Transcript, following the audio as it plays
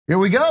Here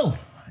we go.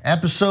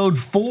 Episode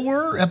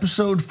four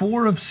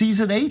of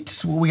season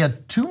 8. Well, we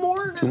got 2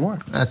 more? 2 more.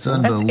 That's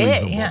unbelievable.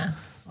 That's it, yeah.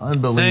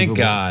 Unbelievable. Thank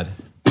God.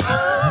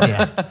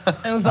 Yeah.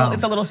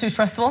 It's a little too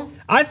stressful.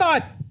 I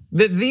thought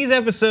that these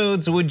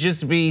episodes would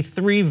just be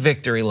 3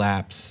 victory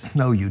laps.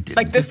 No, you didn't.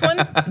 Like this one?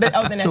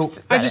 The next.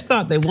 I just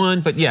thought they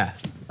won, but yeah.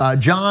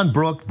 John,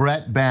 Brooke,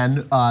 Brett,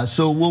 Ben.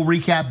 So we'll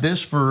recap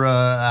this for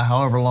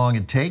however long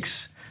it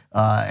takes.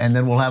 And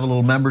then we'll have a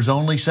little members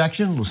only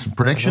section with some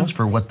predictions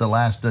for what the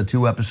last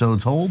 2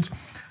 episodes hold.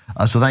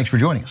 So thanks for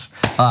joining us.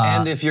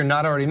 And if you're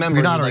not already a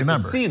member, to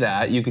see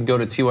that, you can go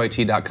to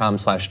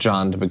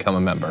tyt.com/John to become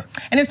a member.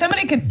 And if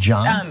somebody could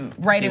John?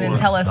 write in and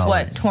tell us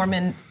what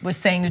Tormund was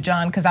saying to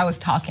John, because I was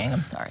talking,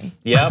 I'm sorry.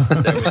 Yep,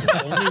 there was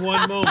only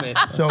one moment.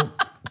 So,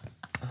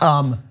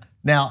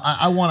 now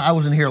I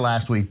wasn't here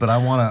last week, but I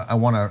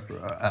want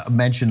to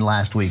mention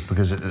last week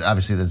because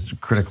obviously that's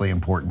critically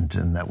important,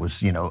 and that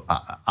was,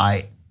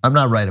 I'm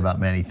not right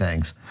about many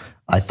things.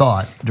 I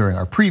thought during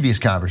our previous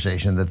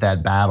conversation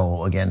that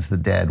battle against the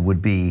dead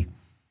would be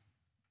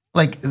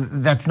like,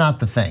 that's not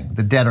the thing.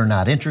 The dead are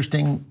not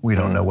interesting. We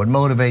don't know what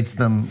motivates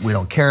them. We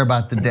don't care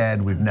about the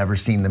dead. We've never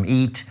seen them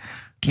eat.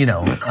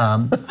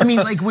 I mean,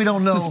 like, we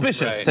don't know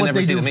Suspicious what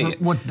they do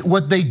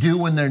what they do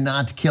when they're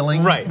not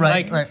killing. Right.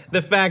 Right.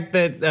 The fact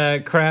that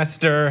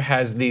Craster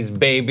has these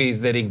babies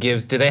that he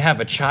gives. Do they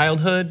have a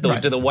childhood?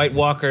 Do the White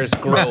Walkers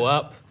grow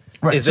up?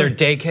 Right. Is there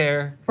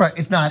daycare? Right,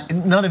 it's not,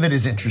 none of it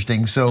is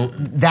interesting. So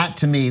that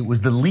to me was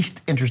the least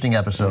interesting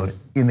episode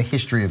in the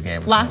history of Game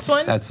of Thrones. Last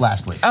one? That's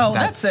last week. Oh,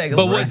 that's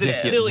But was it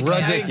still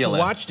exciting to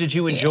watch? Did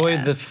you enjoy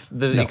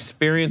the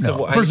experience of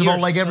what? First of all,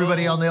 like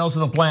everybody else on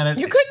the planet.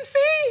 You couldn't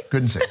see?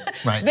 Couldn't see,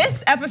 right.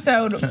 This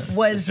episode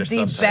was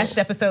the best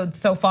episode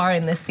so far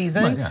in this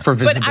season. Right, yeah. For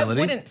visibility. But I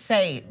wouldn't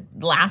say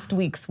last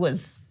week's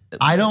was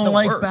I don't the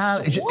like worst.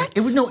 bad.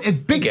 It was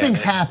big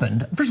things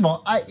happened. First of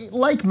all, I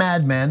like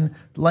Mad Men,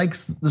 like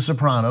The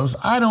Sopranos.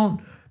 I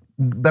don't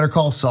Better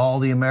Call Saul,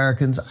 The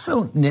Americans. I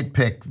don't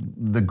nitpick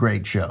the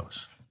great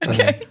shows.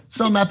 Okay.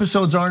 Some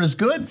episodes aren't as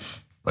good,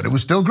 but it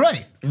was still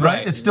great,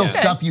 right? It's still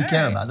stuff you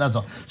care about. That's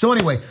all. So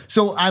anyway,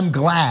 I'm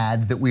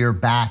glad that we are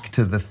back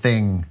to the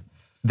thing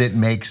that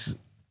makes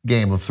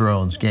Game of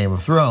Thrones Game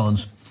of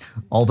Thrones.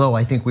 Although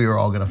I think we are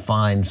all going to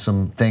find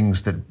some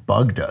things that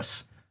bugged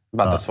us.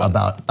 About this one.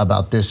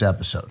 About this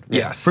episode.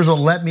 Yes. First of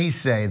all, let me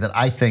say that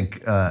I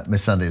think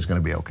Miss Sunday is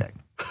going to be okay.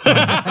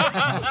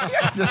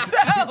 You're so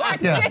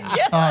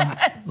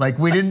ridiculous. Like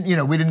we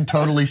didn't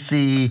totally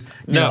see.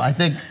 I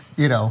think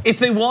if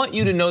they want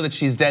you to know that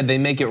she's dead, they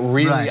make it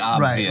really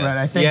obvious. Right.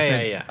 I think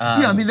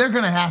I mean, they're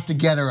going to have to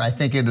get her, I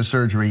think, into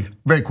surgery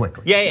very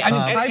quickly. Yeah.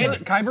 I mean,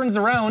 Qyburn's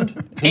around.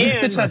 He can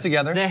stitch that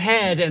together. The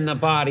head and the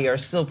body are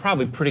still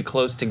probably pretty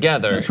close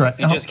together. That's right.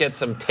 You just get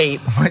some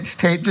tape. Right,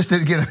 tape just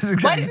to get us.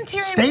 Why didn't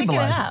Tyrion pick it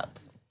up?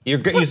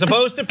 You're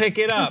supposed to pick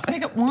it up.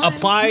 Pick up one.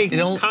 Apply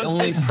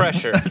constant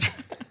pressure.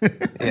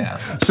 Yeah.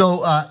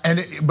 So,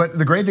 but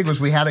the great thing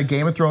was we had a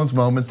Game of Thrones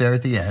moment there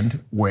at the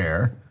end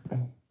where, I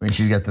mean,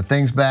 she's got the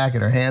things back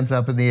and her hands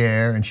up in the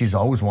air, and she's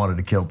always wanted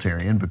to kill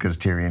Tyrion because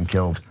Tyrion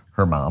killed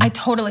her mom. I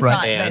totally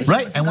thought that she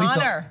was and we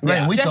goner. thought,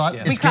 and we thought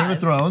it's Game of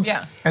Thrones,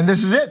 and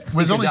this is it.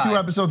 There's only 2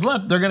 episodes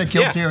left. They're going to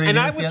kill Tyrion. And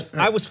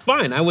I was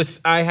fine.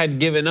 I had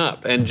given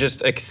up and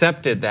just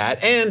accepted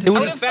that. And I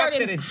would have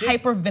started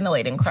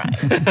hyperventilating, crying.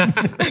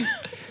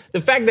 The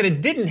fact that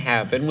it didn't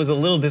happen was a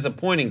little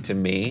disappointing to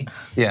me.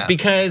 Yeah.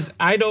 Because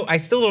I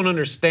still don't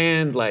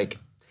understand, like,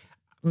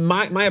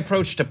 my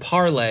approach to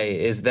parlay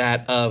is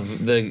that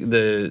of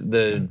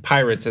the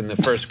pirates in the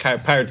first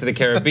Pirates of the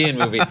Caribbean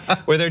movie,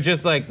 where they're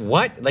just like,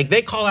 what? Like,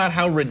 they call out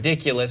how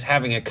ridiculous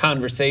having a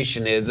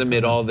conversation is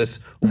amid all this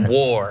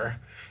war.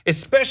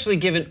 Especially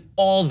given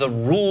all the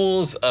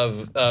rules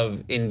of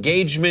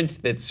engagement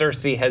that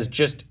Cersei has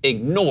just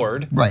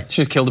ignored. Right.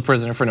 She's killed a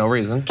prisoner for no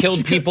reason.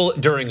 Killed people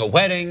during a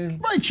wedding.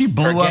 Right, she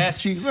blew up.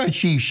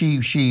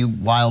 She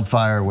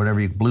wildfire,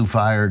 whatever, blew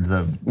fired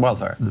the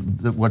wildfire.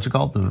 What's it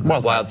called? The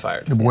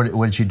wildfire. What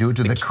did she do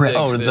to the crypt?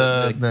 Oh,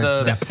 the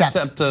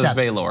Sept of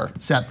Baelor.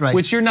 Sept, right.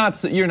 Which you're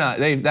not.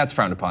 That's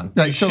frowned upon.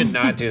 Right, you should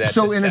not do that.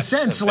 So in a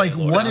sense, like,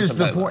 what is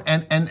the point?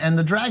 And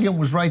the dragon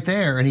was right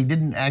there, and he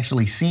didn't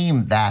actually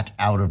seem that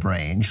out of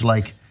range.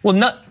 Like,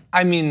 well,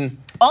 I mean,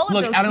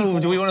 look, I don't know.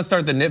 Do we want to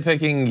start the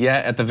nitpicking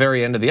yet at the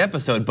very end of the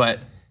episode? But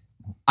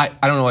I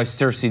don't know why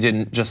Cersei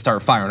didn't just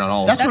start firing on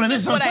all of them. That's what it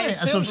is.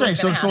 That's what I'm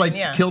saying. So like,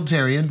 kill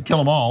Tyrion, kill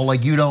them all.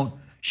 Like,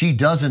 she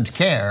doesn't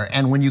care.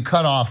 And when you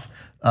cut off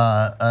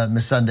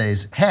Miss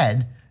Sunday's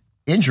head,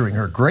 injuring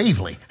her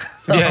gravely.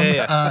 Still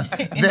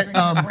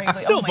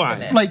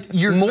fine. Like,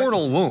 your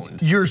mortal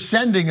wound. You're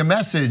sending a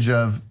message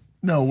of,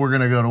 no, we're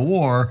going to go to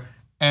war,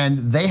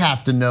 and they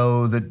have to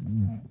know that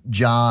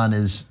John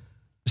is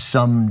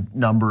some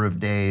number of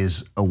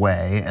days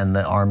away and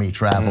the army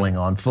traveling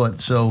on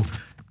foot. So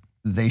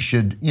they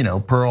should,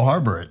 Pearl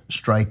Harbor it,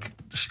 strike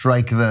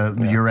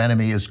your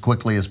enemy as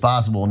quickly as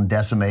possible and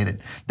decimate it.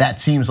 That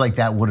seems like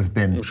that would have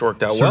been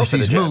worked out well for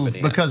the Cersei's move,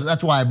 Japanese. because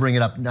that's why I bring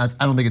it up.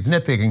 I don't think it's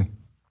nitpicking.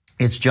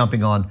 it's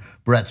jumping on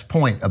Brett's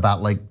point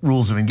about like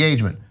rules of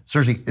engagement.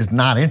 Cersei is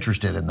not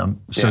interested in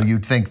them, so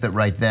you'd think that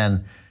right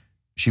then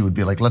she would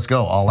be like, let's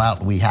go all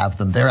out. We have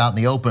them. They're out in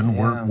the open.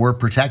 We're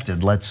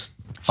protected. Let's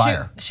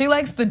fire. She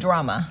likes the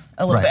drama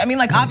a little bit. I mean,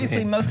 like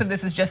obviously most of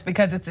this is just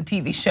because it's a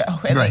TV show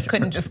and they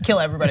couldn't just kill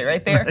everybody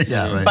right there.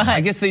 But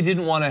I guess they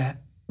didn't want to.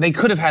 They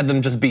could have had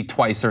them just be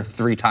twice or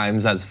 3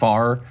 times as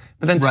far,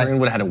 but then Tyrion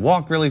would have had to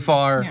walk really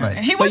far.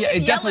 He wasn't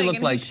it definitely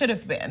looked like he should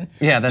have been.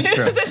 Yeah, that's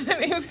true.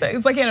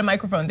 It's like he had a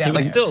microphone down. He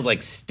was still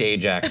like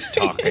stage act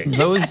talking.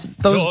 Those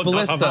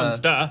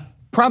ballista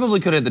probably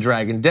could hit the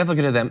dragon. Definitely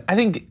could hit them. I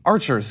think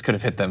archers could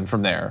have hit them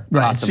from there,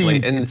 possibly.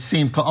 It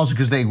seemed also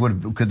because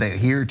could they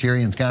hear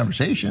Tyrion's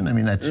conversation? I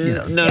mean, that's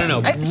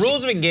No.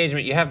 Rules of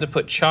engagement. You have to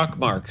put chalk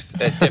marks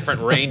at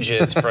different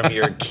ranges from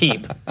your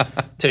keep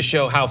to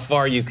show how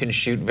far you can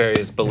shoot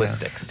various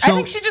ballistics. I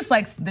think she just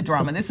likes the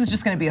drama. This is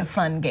just going to be a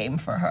fun game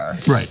for her.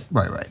 Right.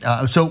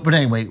 But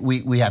anyway,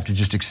 we have to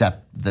just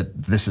accept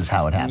that this is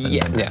how it happened.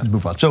 And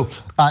move on. So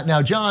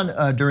now,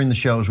 John, during the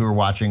shows we were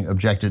watching,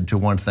 objected to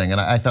one thing, and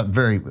I thought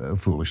very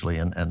foolishly,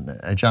 and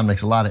John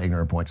makes a lot of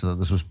ignorant points, so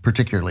this was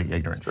particularly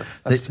ignorant.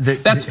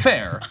 That's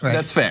fair.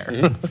 That's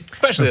fair.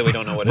 Especially that we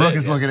don't know what Brooke it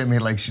is. is looking at me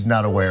like she's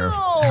not aware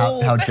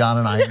of how John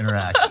and I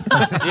interact.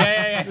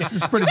 Yeah. This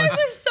is pretty You much. guys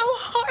are so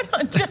hard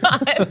on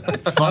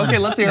John. Okay,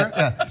 let's hear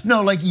it.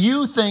 No, like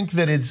you think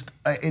that it's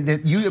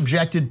that you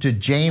objected to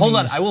Jamie. Hold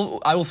on, I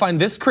will find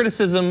this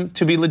criticism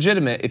to be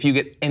legitimate if you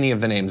get any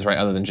of the names right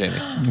other than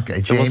Jamie.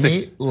 Okay, So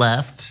Jamie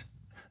left.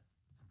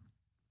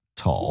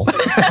 Tall.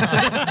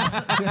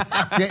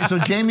 So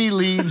Jamie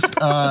leaves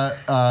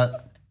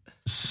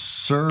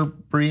Sir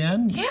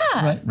Brienne.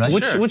 Yeah. Right.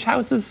 Which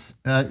house is?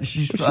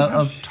 She's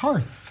of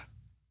Tarth.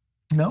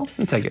 No?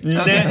 I'll take it.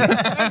 That's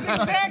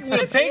exactly.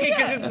 Take it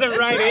because it's the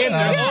right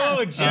answer.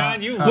 Oh,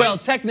 John, you. Well,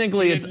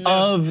 technically it's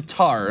of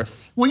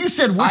Tarth. Well, you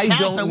said which I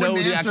house. don't know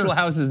the actual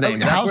house's name.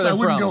 That's House where they're I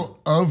wouldn't from. go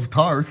of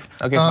Tarth.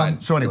 Okay,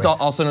 fine. So anyway, it's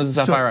also known as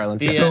the Sapphire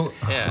Island.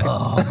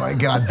 Oh my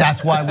God,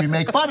 that's why we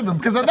make fun of him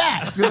because of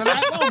that. Because of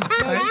that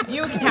moment.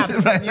 You can have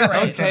this. You're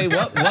right. Okay,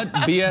 what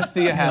BS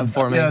do you have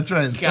for me? Yeah, that's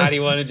right. God, he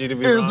wanted you to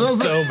be wrong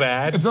so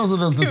bad. It's also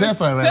known as the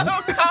Sapphire Island.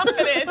 So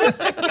confident.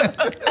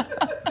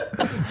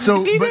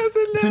 So,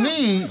 but to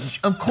me,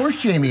 of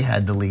course Jamie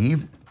had to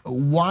leave.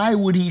 Why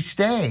would he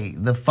stay?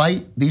 The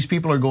fight, these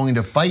people are going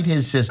to fight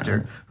his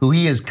sister, who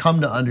he has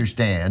come to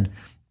understand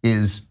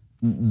is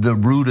the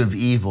root of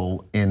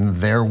evil in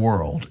their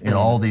world, in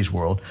all these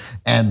worlds,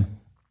 and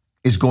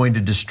is going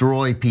to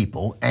destroy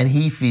people. And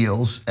he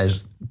feels,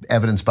 as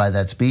evidenced by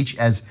that speech,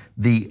 as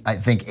the, I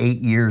think, 8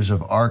 years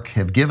of ARC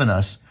have given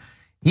us,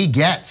 he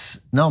gets,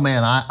 no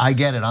man, I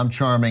get it, I'm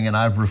charming and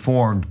I've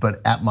reformed,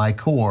 but at my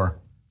core,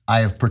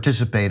 I have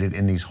participated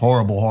in these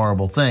horrible,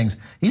 horrible things.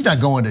 He's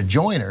not going to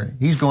join her.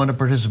 He's going to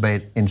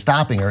participate in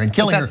stopping her and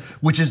killing her,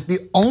 which is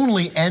the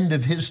only end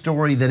of his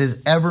story that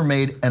has ever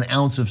made an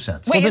ounce of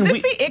sense. Wait, is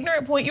this the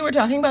ignorant point you were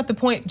talking about? The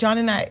point John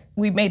and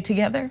we made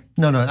together?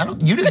 No, I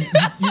don't. You didn't.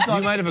 You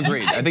might have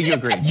agreed. I think you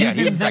agreed. You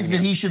didn't think that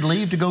he should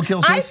leave to go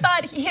kill Cersei? I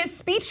thought his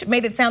speech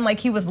made it sound like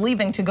he was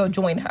leaving to go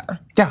join her.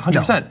 Yeah,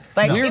 100%.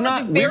 Like, We're it was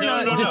not. a We're very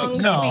not.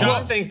 long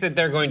John thinks that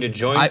they're going to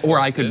join forces. Or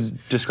I could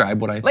describe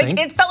what I Like think.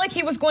 it felt like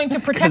he was going to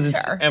protect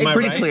her. Am I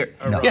pretty right? clear.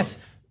 No. Yes.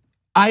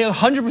 I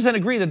 100%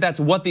 agree that that's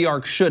what the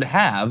arc should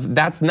have.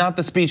 That's not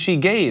the speech he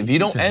gave. You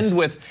don't end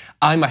with,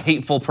 I'm a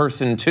hateful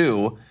person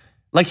too.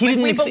 Like he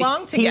didn't. We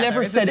belong He together,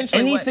 never is said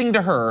essentially anything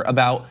to her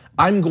about,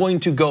 I'm going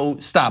to go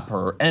stop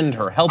her, end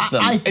her, help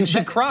them. And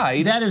she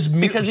cried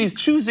because he's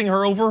choosing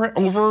her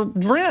over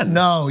Brienne.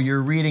 No,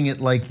 you're reading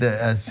it like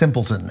the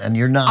simpleton, and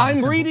you're not.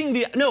 I'm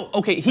reading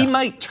okay, he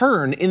might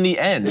turn in the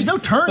end. There's no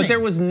turning. But there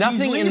was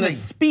nothing in the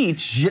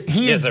speech.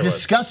 He is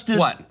disgusted.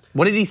 What?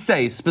 What did he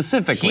say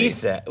specifically? He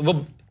said,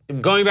 well,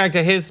 going back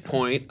to his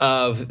point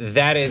of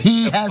that is.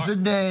 He has a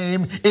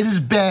name, it is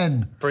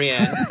Ben.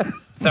 Brienne.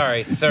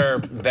 Sorry, Sir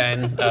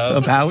Ben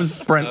of House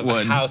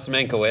Brentwood. Of House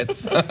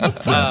Mankiewicz.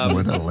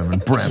 Brentwood, I live in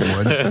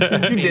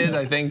Brentwood. You did,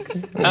 I think.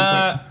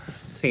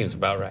 Seems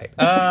about right.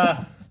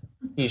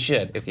 You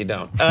should if you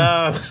don't.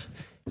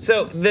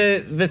 So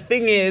the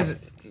thing is,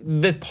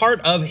 the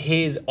part of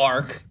his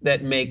arc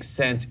that makes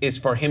sense is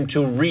for him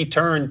to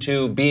return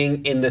to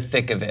being in the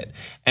thick of it.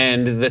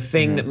 And the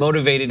thing that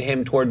motivated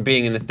him toward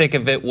being in the thick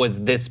of it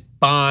was this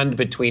bond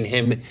between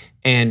him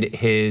and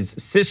his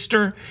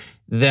sister.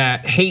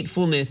 That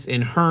hatefulness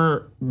in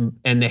her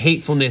and the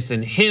hatefulness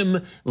in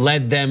him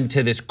led them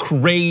to this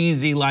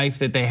crazy life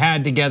that they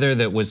had together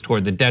that was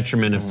toward the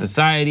detriment of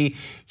society.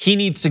 He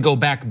needs to go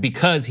back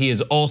because he is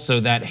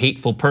also that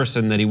hateful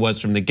person that he was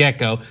from the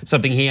get-go,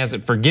 something he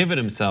hasn't forgiven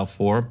himself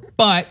for.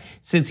 But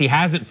since he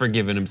hasn't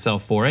forgiven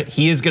himself for it,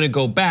 he is gonna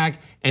go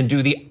back and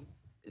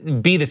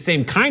be the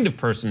same kind of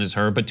person as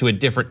her, but to a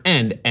different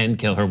end and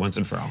kill her once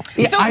and for all.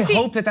 Yeah, I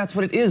hope that that's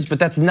what it is, but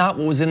that's not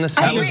what was in the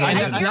speech.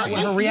 That's not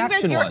what her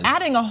reaction was. You're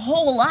adding a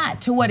whole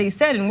lot to what he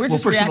said, and we're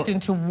just reacting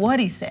to what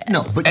he said.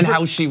 No, but and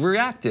how she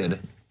reacted.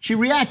 She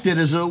reacted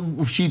as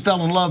though she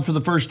fell in love for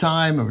the first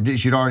time, or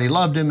she'd already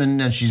loved him,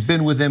 and she's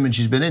been with him, and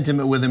she's been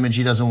intimate with him, and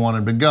she doesn't want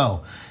him to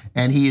go.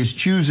 and he is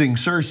choosing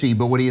Cersei,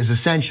 but what he is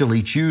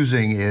essentially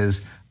choosing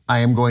is, I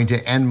am going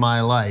to end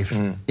my life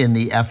in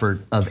the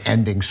effort of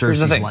ending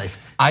Cersei's life.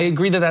 I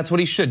agree that that's what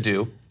he should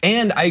do,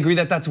 and I agree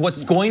that that's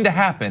what's going to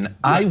happen. Right.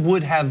 I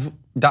would have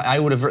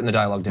written the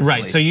dialogue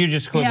differently. Right, so you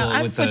just quibble with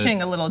I'm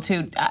switching a little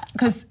too,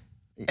 because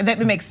that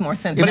makes more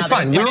sense. But it's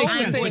fine. You're on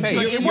the same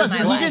page. It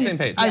wasn't. He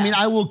didn't. I mean,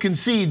 I will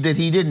concede that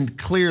he didn't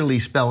clearly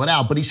spell it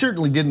out, but he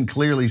certainly didn't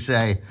clearly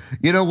say,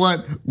 you know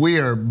what, we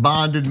are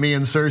bonded, me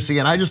and Cersei,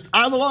 and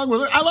I'm along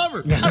with her. I love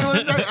her.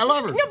 I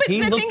love her. No, but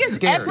the thing is,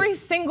 every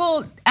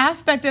single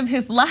aspect of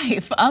his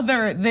life,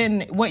 other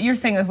than what you're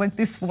saying, is like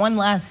this one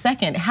last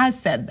second, has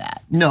said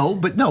that. No,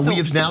 but no, we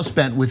have now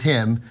spent with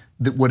him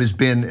what has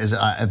been, as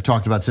I've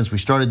talked about since we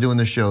started doing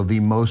the show,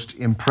 the most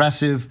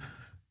impressive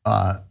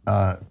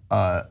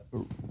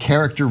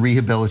character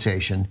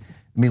rehabilitation.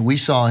 I mean, we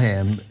saw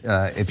him,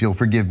 if you'll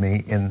forgive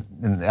me, in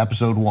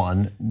episode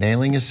 1,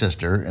 nailing his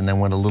sister, and then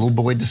when a little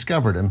boy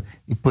discovered him,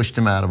 he pushed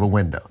him out of a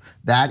window.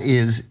 That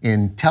is,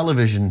 in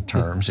television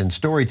terms, in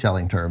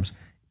storytelling terms,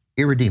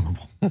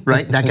 irredeemable,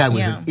 right? That guy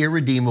was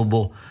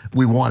irredeemable.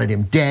 We wanted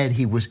him dead.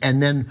 He was,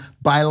 and then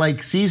by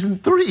like season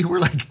 3, we're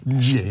like,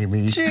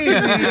 Jamie,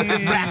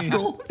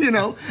 rascal, you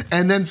know?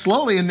 And then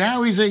slowly, and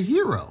now he's a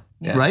hero.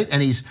 Yeah. Right,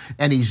 and he's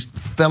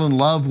fell in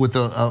love with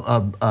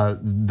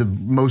the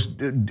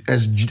most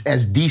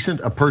as decent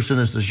a person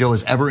as the show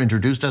has ever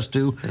introduced us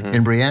to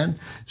in Brienne.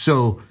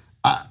 So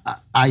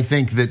I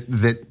think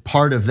that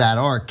part of that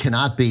arc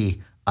cannot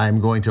be,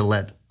 I'm going to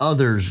let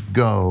others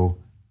go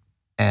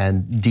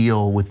and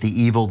deal with the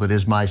evil that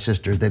is my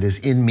sister, that is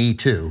in me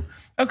too.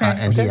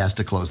 And he has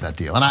to close that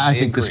deal. And I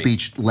think the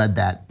speech led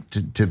that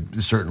to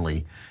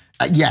certainly.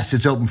 Yes,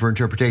 it's open for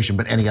interpretation,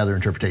 but any other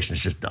interpretation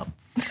is just dumb.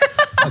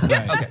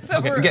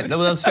 Okay, again, that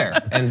was fair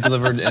and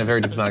delivered in a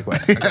very diplomatic way.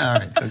 Okay. All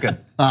right, so good.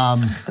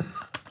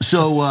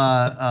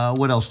 So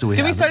what else do we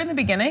have? Do we start in the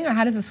beginning, or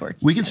how does this work?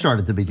 We can start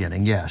at the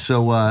beginning, yeah.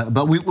 So,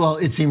 but well,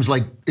 it seems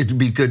like it'd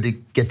be good to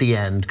get the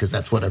end because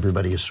that's what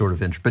everybody is sort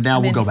of interested. But now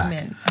we'll go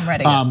back. I'm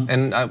ready.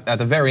 And at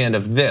the very end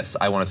of this,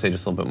 I want to say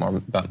just a little bit more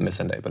about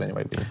Missandei. But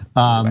anyway,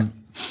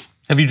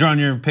 have you drawn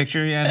your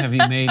picture yet? Have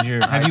you made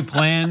your? Have you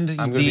planned?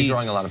 I'm going to be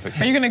drawing a lot of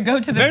pictures. Are you going to go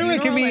to the? Very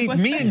well,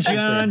 me and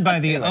John by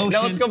the ocean.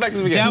 No, let's go back to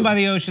the beginning. Down by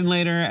the ocean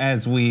later,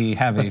 as we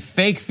have a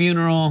fake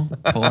funeral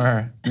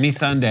for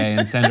Missandei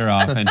and send her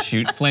off and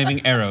shoot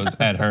flaming arrows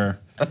at her,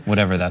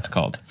 whatever that's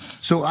called.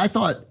 So I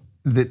thought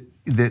that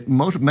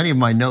many of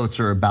my notes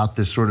are about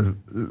this sort of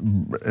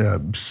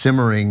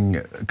simmering,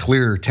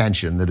 clear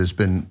tension that has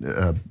been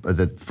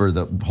that for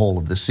the whole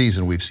of this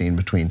season we've seen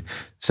between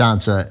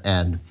Sansa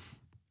and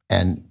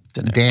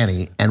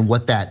Dany, and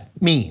what that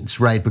means,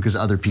 right? Because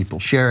other people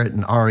share it,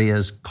 and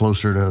Arya's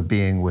closer to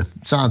being with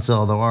Sansa,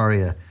 although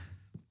Arya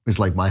is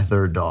like my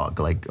third dog.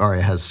 Like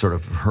Arya has sort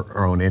of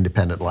her own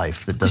independent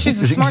life that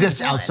doesn't exist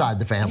outside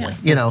the family,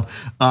 you know.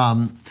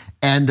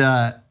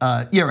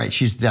 You're right.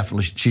 She's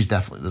definitely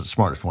the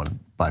smartest one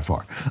by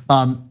far.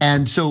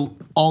 And so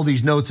all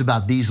these notes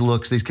about these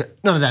looks,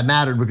 none of that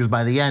mattered because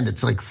by the end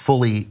it's like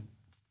fully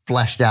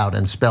fleshed out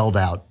and spelled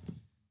out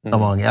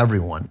among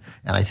everyone.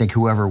 And I think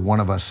whoever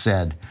one of us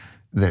said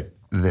that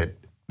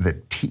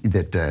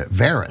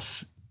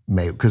Varys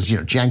may, because you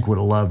know Cenk would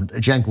have loved,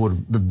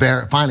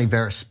 finally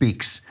Varys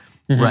speaks,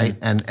 right?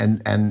 And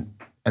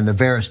the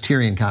Varys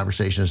Tyrion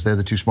conversation is they're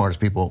the two smartest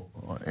people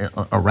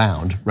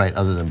around, right?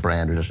 Other than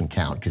Bran, who doesn't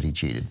count because he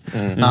cheated.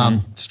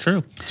 It's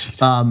true.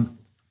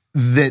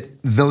 That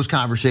those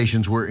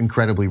conversations were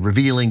incredibly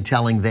revealing,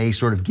 telling they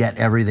sort of get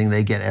everything,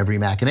 they get every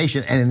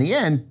machination, and in the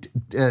end,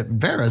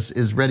 Varys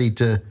is ready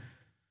to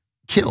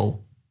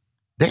kill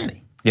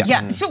Dany.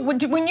 Yeah. So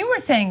when you were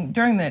saying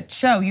during the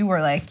show, you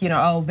were like, you know,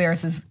 oh,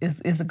 Varys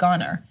is a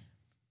goner.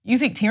 You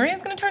think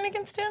Tyrion's going to turn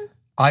against him?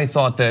 I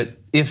thought that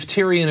if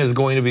Tyrion is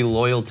going to be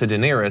loyal to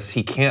Daenerys,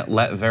 he can't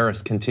let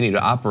Varys continue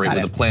to operate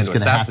with a plan to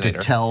assassinate her. He's gonna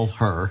have to tell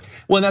her.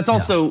 Well, and that's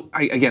also,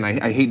 again,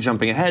 I hate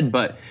jumping ahead,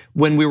 but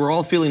when we were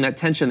all feeling that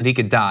tension that he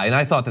could die, and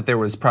I thought that there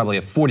was probably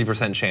a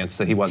 40% chance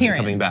that he wasn't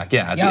coming back.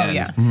 Yeah, at the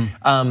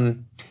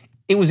end.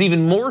 It was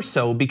even more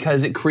so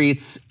because it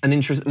creates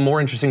an more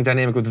interesting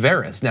dynamic with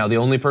Varys. Now, the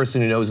only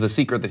person who knows the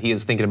secret that he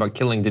is thinking about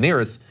killing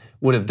Daenerys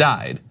would have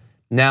died.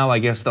 Now, I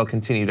guess they'll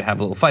continue to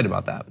have a little fight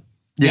about that.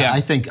 Yeah, I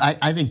think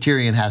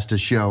Tyrion has to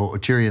show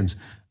Tyrion's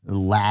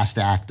last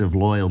act of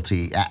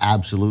loyalty,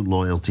 absolute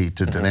loyalty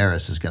to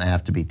Daenerys, is going to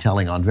have to be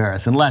telling on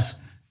Varys,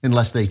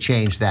 unless they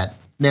change that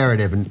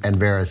narrative and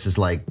Varys is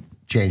like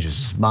changes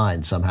his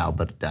mind somehow,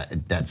 but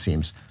that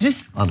seems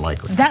just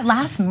unlikely. That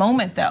last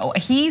moment though,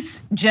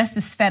 he's just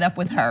as fed up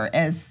with her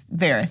as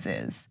Varys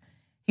is.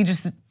 He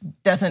just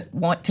doesn't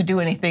want to do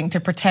anything to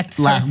protect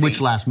Cersei.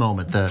 Which last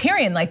moment?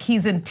 Tyrion, like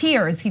he's in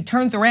tears. He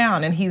turns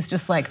around and he's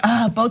just like,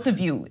 both of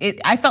you.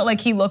 I felt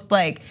like he looked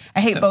like, I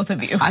hate both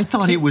of you. I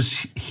thought it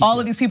was. All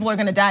of these people are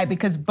gonna die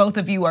because both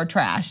of you are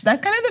trash.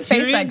 That's kind of the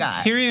face I got.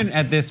 Tyrion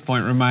at this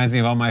point reminds me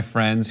of all my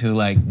friends who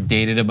like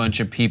dated a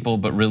bunch of people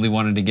but really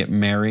wanted to get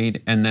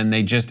married. And then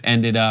they just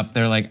ended up,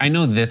 they're like, I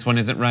know this one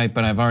isn't right,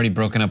 but I've already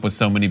broken up with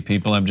so many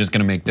people. I'm just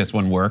gonna make this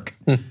one work.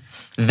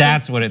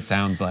 That's what it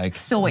sounds like.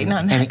 Still waiting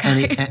on that.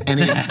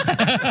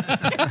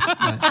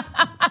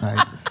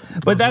 Right.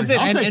 But that's it.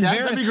 I'll take that.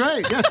 Varys, That'd be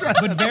great. That's right.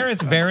 But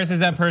Varys is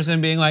that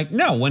person being like,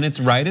 no, when it's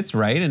right, this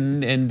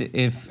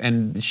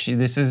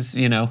is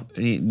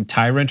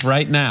tyrant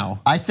right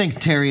now. I think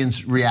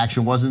Tyrion's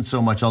reaction wasn't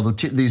so much, although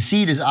the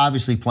seed is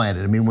obviously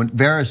planted. I mean, when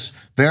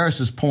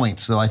Varys's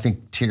points, though, I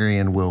think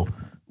Tyrion will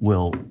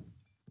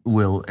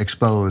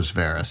expose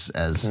Varys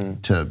as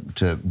to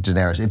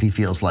Daenerys if he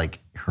feels like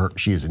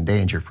she is in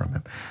danger from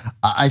him.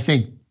 I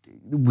think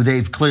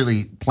they've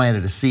clearly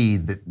planted a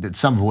seed that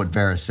some of what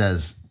Varys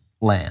says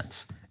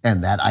lands,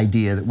 and that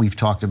idea that we've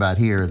talked about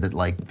here, that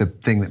like the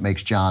thing that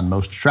makes Jon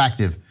most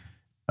attractive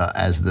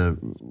as the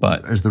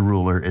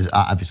ruler is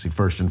obviously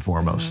first and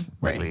foremost.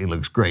 Right, he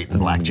looks great in the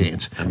black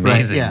jeans.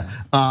 Amazing. Right?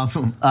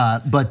 Yeah,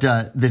 but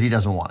that he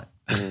doesn't want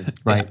it.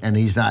 Right, and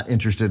he's not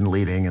interested in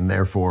leading, and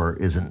therefore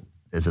isn't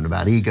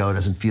about ego,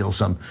 doesn't feel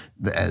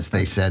as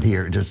they said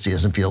here, he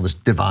doesn't feel this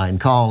divine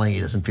calling,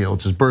 he doesn't feel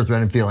it's his birthright,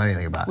 doesn't feel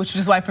anything about it. Which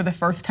is why for the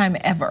first time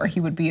ever, he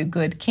would be a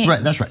good king.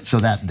 Right, that's right, so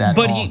that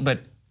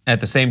But at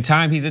the same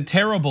time, he's a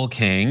terrible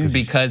king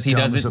because he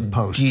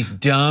doesn't. He's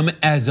dumb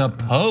as a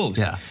post.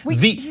 Yeah.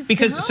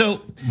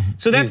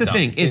 So that's the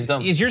thing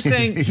is you're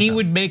saying he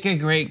would make a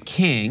great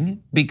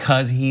king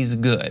because he's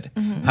good.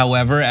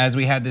 However, as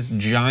we had this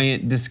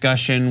giant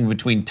discussion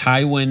between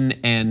Tywin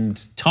and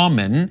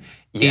Tommen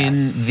in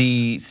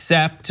the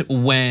Sept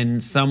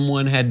when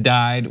someone had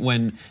died,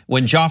 when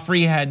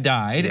Joffrey had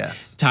died,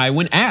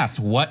 Tywin asked,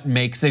 "What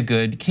makes a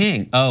good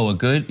king?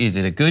 Is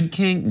it a good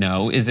king?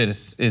 No.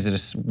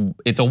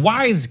 It's a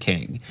wise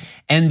king."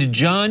 And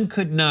Jon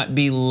could not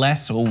be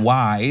less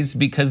wise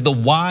because the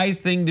wise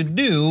thing to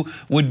do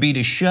would be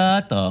to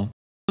shut the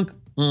fuck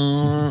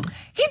up.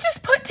 He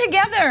just put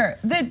together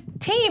the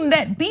team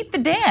that beat the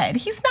dead.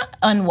 He's not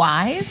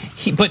unwise.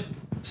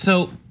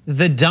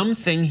 The dumb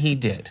thing he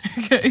did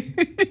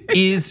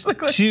is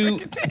to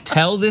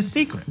tell this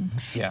secret.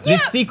 Yeah.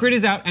 This secret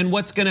is out, and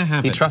what's gonna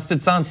happen? He trusted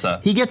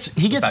Sansa. He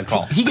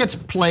gets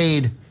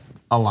played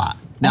a lot.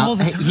 Now all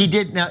the time. he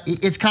did. Now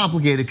it's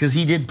complicated because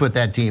he did put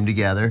that team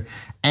together,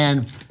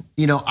 and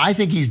I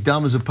think he's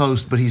dumb as a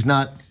post, but he's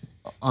not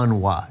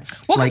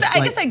unwise. Well, I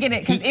guess I get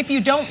it, because if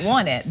you don't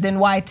want it, then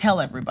why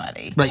tell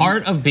everybody? Right.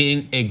 Part of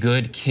being a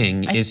good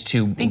king is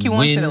to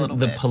win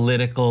the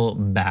political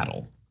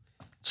battle.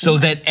 So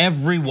that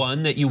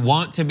everyone that you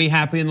want to be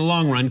happy in the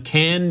long run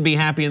can be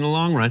happy in the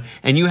long run,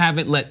 and you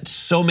haven't let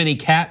so many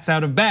cats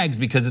out of bags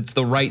because it's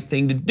the right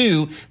thing to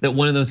do that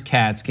one of those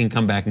cats can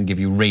come back and give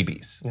you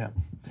rabies. Yeah.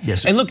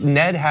 Yes. And look,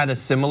 Ned had a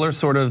similar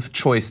sort of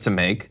choice to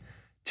make,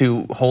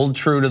 to hold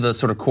true to the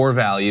sort of core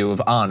value of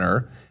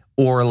honor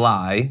or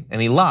lie,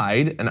 and he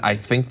lied, and I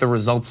think the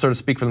results sort of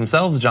speak for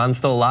themselves. Jon's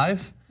still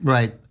alive.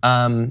 Right.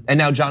 And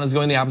now Jon is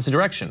going the opposite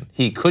direction.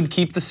 He could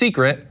keep the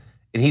secret,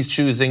 and he's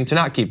choosing to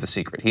not keep the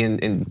secret. He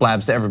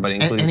blabs to everybody,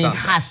 including Sansa. And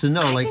he has to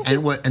know,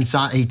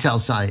 he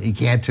tells Sansa he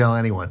can't tell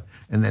anyone.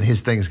 And then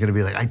his thing is gonna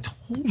be like, I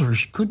told her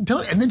she couldn't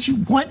tell it. And then she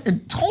went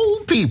and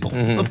told people.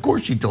 Of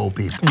course she told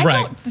people. I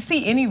don't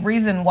see any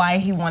reason why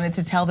he wanted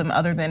to tell them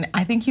other than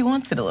I think he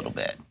wants it a little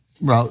bit.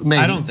 Well,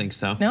 maybe. I don't think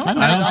so. No? I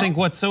don't think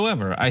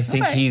whatsoever. I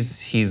think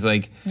he's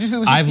like,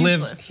 I've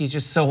lived, he's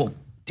just so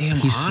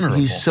damn honorable.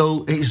 He's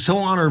so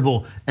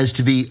honorable as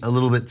to be a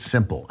little bit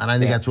simple, and I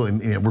think that's what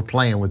we're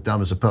playing with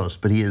dumb as a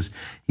post. But he is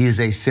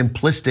a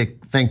simplistic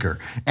thinker,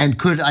 and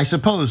could, I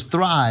suppose,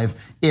 thrive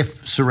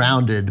if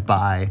surrounded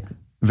by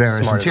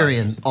Varys and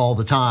Tyrion all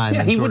the time.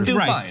 Yeah, he would do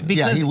fine.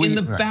 Because in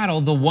the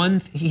battle,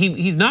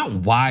 he's not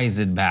wise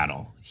in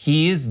battle.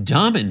 He is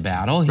dumb in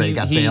battle. He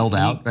got bailed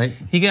out, right?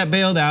 He got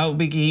bailed out.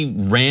 He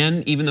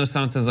ran, even though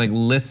Sansa's like,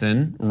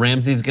 listen,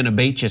 Ramsay's gonna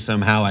bait you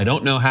somehow. I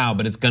don't know how,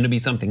 but it's gonna be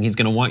something. He's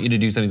gonna want you to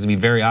do something. It's gonna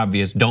be very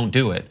obvious. Don't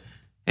do it.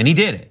 And he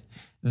did it.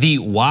 The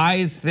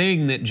wise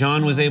thing that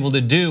Jon was able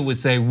to do was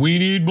say, we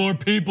need more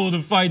people to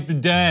fight the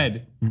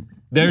dead.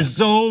 There's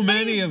so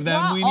many of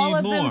them. We need more. All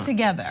of them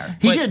together.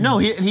 He did. No,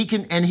 he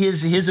can, and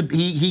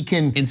he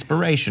can.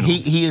 Inspirational.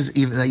 He is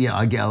even.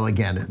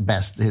 Again,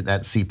 best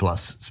that C+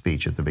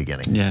 speech at the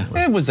beginning. Yeah.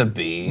 It was a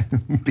B.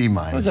 B-. It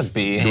was a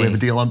B. Do we have a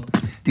deal on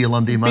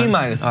B-? B-.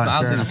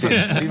 I'll take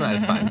a B.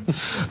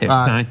 B-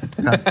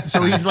 fine.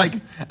 So he's like.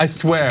 I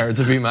swear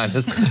it's a B-.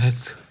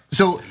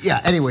 So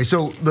yeah. Anyway,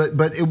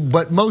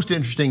 but most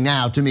interesting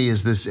now to me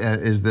is this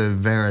is the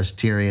Varys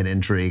Tyrion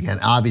intrigue, and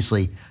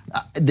obviously,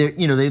 they're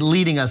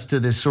leading us to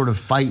this sort of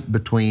fight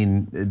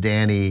between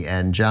Dany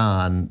and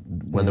Jon,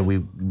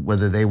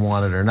 whether they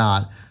want it or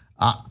not.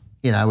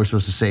 We're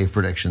supposed to save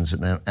predictions,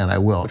 and I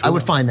will. I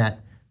would find that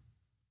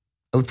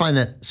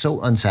so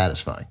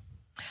unsatisfying.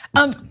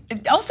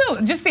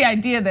 Also, just the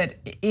idea that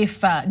if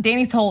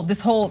Dany's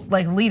this whole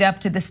lead up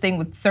to this thing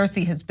with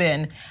Cersei has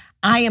been,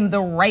 I am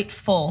the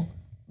rightful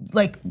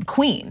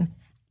queen.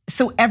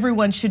 So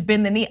everyone should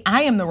bend the knee.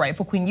 I am the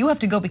rightful queen. You have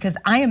to go because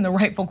I am the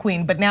rightful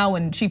queen. But now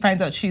when she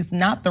finds out she's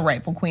not the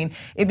rightful queen,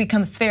 it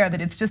becomes fair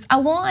that it's just, I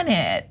want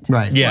it.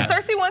 Right. Yeah.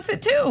 Well, Cersei wants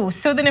it too.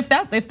 So then if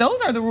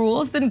those are the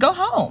rules, then go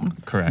home.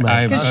 Correct.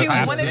 Because she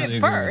wanted it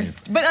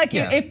first. But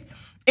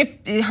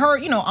if her,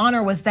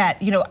 honor was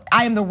that,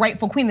 I am the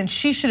rightful queen, then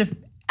she should have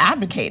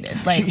advocated,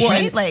 right?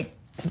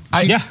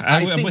 I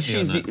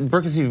think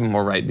Brooke is even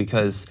more right,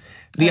 because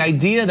the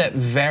idea that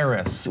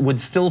Varys would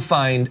still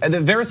that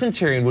Varys and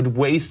Tyrion would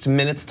waste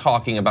minutes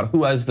talking about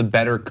who has the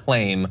better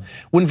claim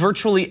when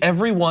virtually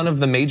every one of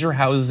the major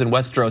houses in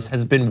Westeros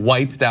has been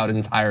wiped out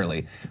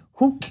entirely.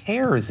 Who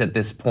cares at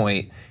this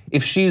point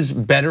if she's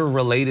better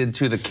related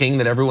to the king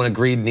that everyone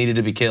agreed needed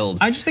to be killed?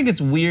 I just think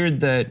it's weird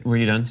that, were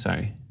you done?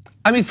 Sorry.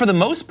 I mean, for the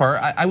most part,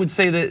 I would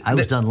say that- I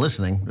was done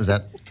listening, is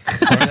that?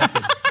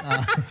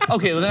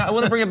 Okay, well then I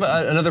want to bring up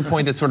another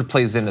point that sort of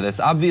plays into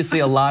this. Obviously,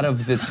 a lot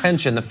of the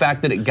tension, the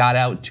fact that it got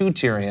out to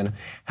Tyrion,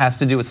 has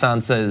to do with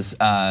Sansa's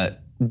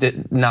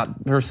not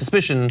her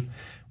suspicion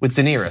with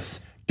Daenerys.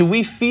 Do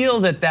we feel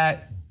that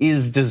that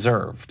is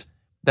deserved?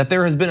 That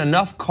there has been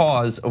enough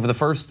cause over the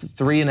first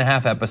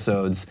 3.5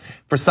 episodes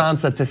for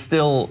Sansa to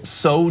still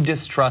so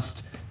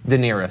distrust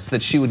Daenerys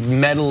that she would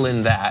meddle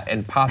in that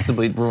and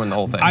possibly ruin the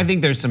whole thing? I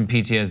think there's some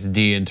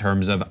PTSD in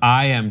terms of,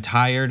 I am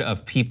tired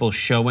of people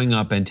showing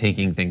up and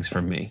taking things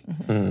from me.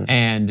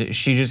 And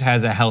she just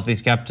has a healthy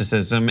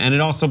skepticism, and it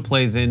also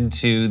plays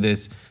into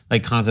this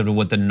concept of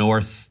what the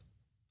North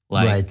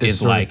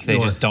is like. They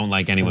just don't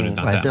like anyone who's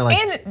not that.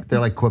 They're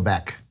like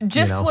Quebec.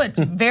 Just what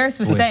Varys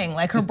was saying,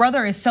 her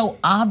brother is so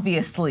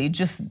obviously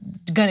just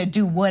gonna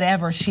do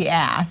whatever she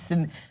asks,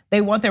 and they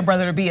want their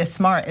brother to be as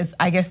smart as,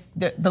 I guess,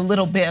 the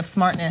little bit of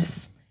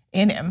smartness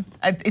in him.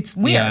 It's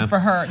weird for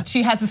her.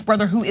 She has this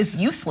brother who is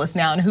useless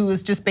now and who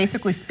is just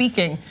basically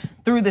speaking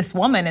through this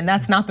woman, and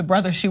that's not the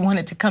brother she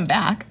wanted to come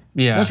back.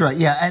 Yeah, that's right.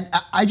 Yeah, and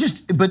I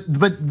just, but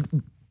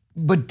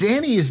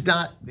Dany is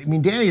not. I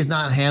mean, Dany has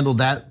not handled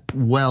that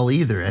well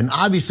either. And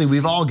obviously,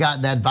 we've all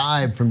gotten that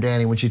vibe from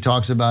Dany when she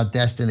talks about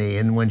destiny,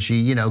 and when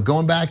she,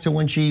 going back to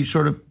when she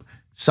sort of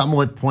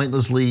somewhat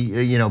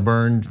pointlessly,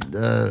 burned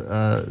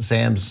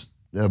Sam's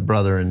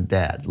brother and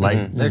dad.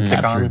 They're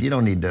captured. You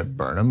don't need to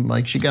burn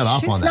them. She got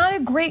off on that. She's not a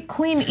great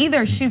queen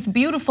either. She's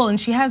beautiful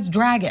and she has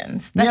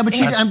dragons.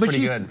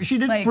 She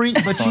did free.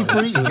 But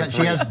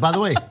she has. By the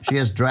way, she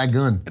has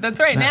dragon. That's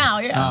right now.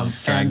 Yeah.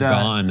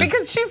 Dragon.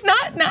 Because she's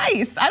not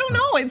nice. I don't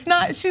know. It's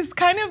not. She's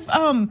kind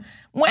of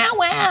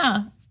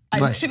wah. I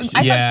thought she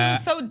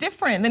was so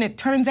different than it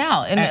turns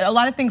out, and a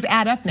lot of things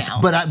add up now.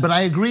 But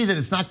I agree that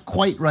it's not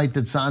quite right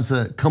that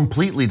Sansa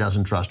completely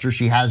doesn't trust her.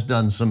 She has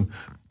done some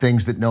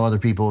things that no other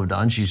people have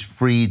done. She's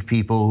freed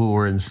people who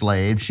were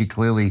enslaved. She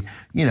clearly,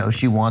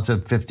 she wants a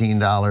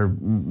 $15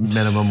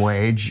 minimum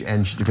wage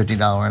and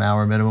 $15 an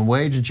hour minimum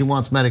wage, and she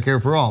wants Medicare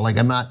for all.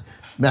 I'm not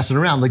messing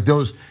around.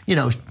 Those,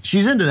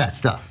 she's into that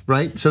stuff,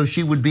 right? So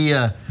she would be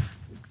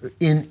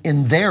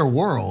in their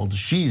world,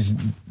 she's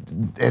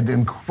an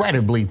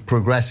incredibly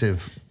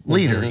progressive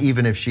leader,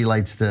 even if she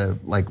likes to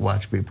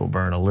watch people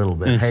burn a little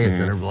bit. Hey, it's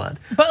in her blood.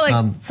 But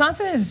Sansa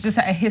has just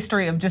a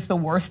history of just the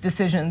worst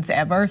decisions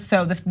ever.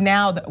 So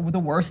now the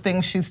worst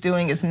thing she's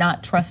doing is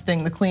not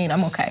trusting the queen.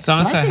 I'm okay.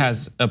 Sansa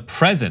has a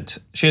present.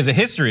 She has a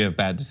history of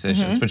bad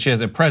decisions, but she has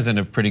a present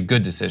of pretty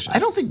good decisions. I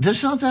don't think,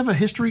 does Sansa have a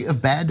history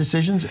of bad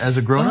decisions as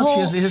a grown-up? She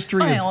has a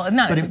history of.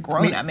 Not as a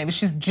grown-up, maybe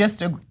she's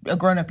just a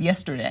grown-up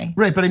yesterday.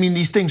 Right, but I mean,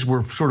 these things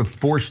were sort of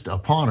forced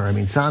upon her. I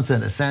mean, Sansa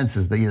in a sense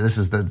is this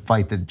is the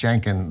fight that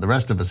Cenk and the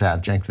rest of us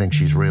have. Cenk thinks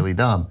she's really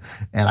dumb.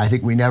 And I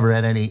think we never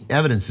had any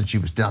evidence that she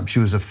was dumb. She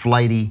was a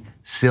flighty,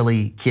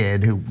 silly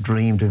kid who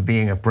dreamed of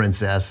being a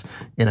princess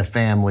in a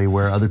family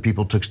where other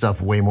people took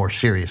stuff way more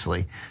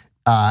seriously.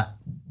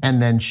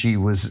 And then she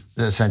was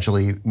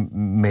essentially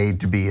made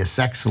to be a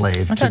sex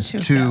slave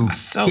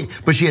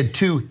but she had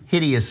two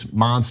hideous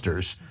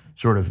monsters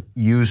sort of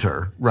use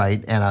her,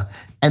 right?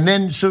 And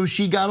then so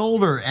she got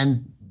older,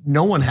 and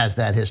no one has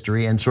that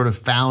history, and sort of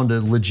found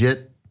a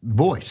legit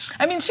voice.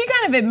 I mean, she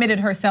kind of admitted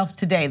herself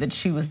today that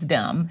she was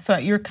dumb. So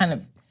you're kind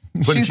of,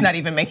 she's not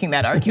even making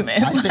that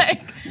argument.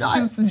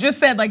 Just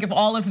said if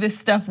all of this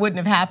stuff wouldn't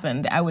have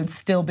happened, I would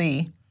still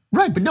be.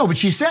 Right, but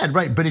she said,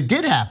 right, but it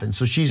did happen.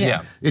 So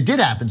it did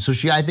happen. So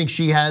I think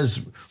she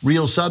has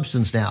real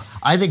substance now.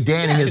 I think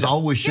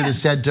Dany should have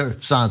said to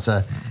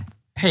Sansa,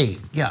 hey,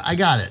 I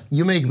got it.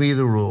 You make me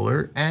the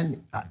ruler,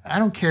 and I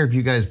don't care if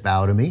you guys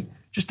bow to me.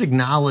 Just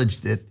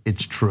acknowledge that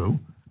it's true.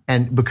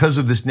 And because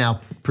of this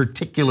now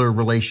particular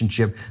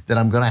relationship that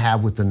I'm gonna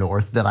have with the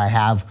North, that I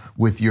have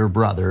with your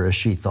brother, as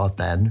she thought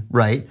then,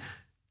 right?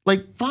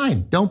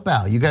 Fine, don't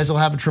bow. You guys will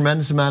have a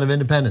tremendous amount of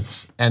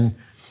independence, and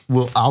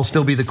I'll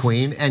still be the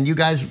queen, and you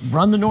guys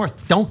run the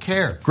North. Don't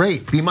care,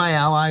 great, be my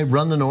ally,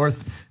 run the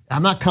North.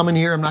 I'm not coming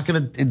here, I'm not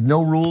gonna,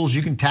 no rules,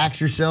 you can tax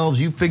yourselves,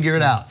 you figure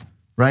it out.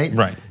 Right?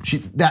 Right.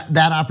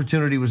 That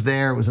opportunity was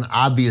there. It was an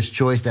obvious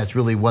choice. That's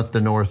really what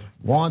the North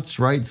wants,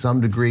 right? Some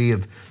degree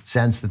of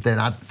sense that they're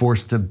not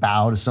forced to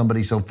bow to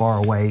somebody so far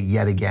away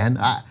yet again.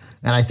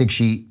 And I think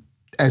she,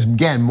 as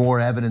again, more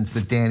evidence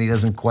that Dany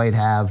doesn't quite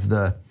have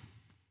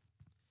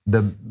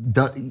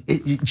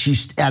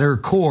she's at her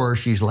core,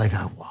 she's like,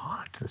 I want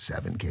the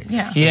Seven Kings.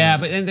 Yeah,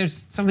 but then there's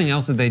something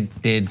else that they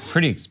did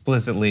pretty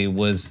explicitly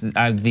was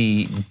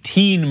the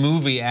teen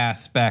movie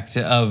aspect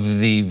of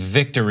the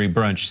victory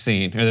brunch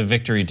scene or the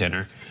victory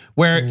dinner,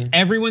 where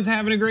everyone's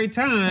having a great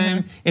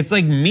time. It's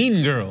like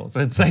Mean Girls.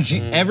 It's like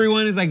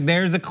everyone is like,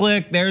 there's a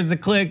click, there's a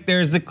click,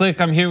 there's a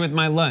click. I'm here with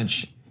my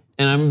lunch.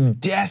 And I'm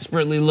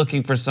desperately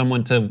looking for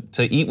someone to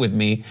eat with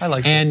me. I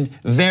like and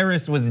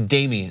Varys was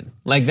Damien.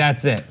 Like,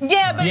 that's it.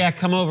 Yeah, but yeah,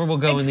 come over, we'll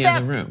go in the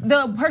other room.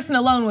 The person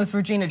alone was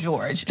Regina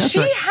George. She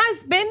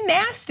has been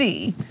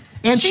nasty.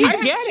 And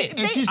I get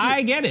it.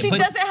 I get it. She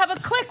doesn't have a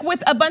clique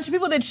with a bunch of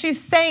people that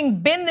she's saying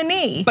bend the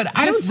knee. But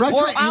I don't.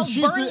 Or I'll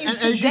burn you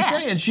to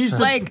death. And she's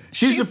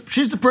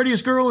the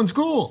prettiest girl in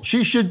school.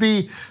 She should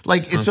be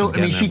like. So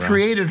I mean, she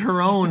created her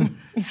own.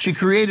 She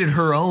created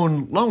her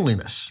own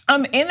loneliness.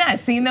 In that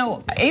scene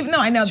though, even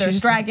though I know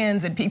there's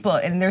dragons and people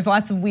and there's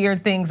lots of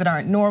weird things that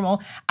aren't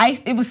normal,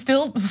 it was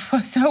still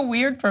so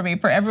weird for me.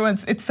 For everyone,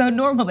 it's so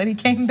normal that he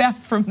came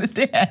back from the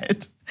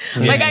dead.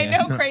 Like I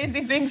know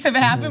crazy things have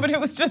happened, but it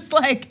was just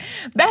like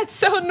that's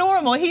so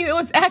normal. He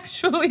was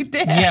actually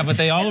dead. Yeah, but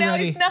they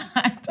already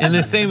not. In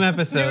the same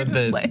episode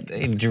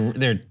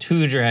there are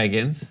 2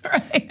 dragons,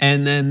 right.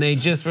 And then they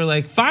just were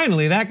like,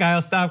 finally that guy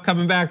will stop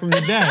coming back from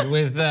the dead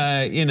with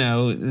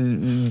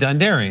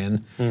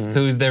Dondarrion,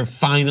 who's they're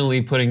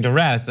finally putting to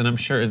rest. And I'm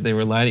sure as they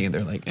were lighting it,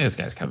 they're like, this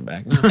guy's coming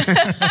back.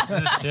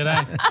 Should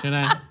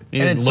I?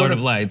 He's Lord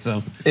of Light,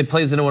 so it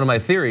plays into one of my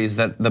theories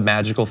that the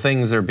magical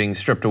things are being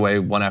stripped away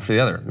one after the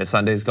other. Miss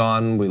Sunday's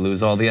gone. We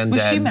lose all the undead.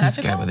 Was she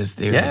magical? This guy with his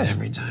theories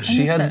every time.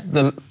 She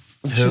had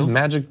she's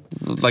magic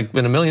like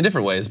in a million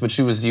different ways, but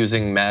she was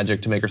using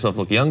magic to make herself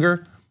look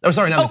younger. Oh,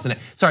 sorry, not Miss Sunday.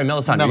 Sorry,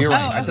 Melisandre. You're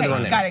right. I said the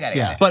wrong name. Got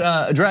it.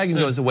 But a dragon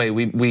goes away.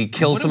 We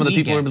kill some of the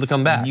people who are able to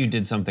come back. You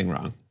did something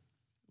wrong.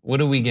 What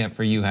do we get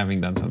for you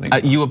having done something?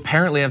 You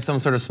apparently have some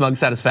sort of smug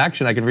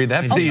satisfaction. I can read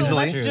that pretty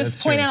easily. Let's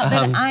just point out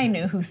that I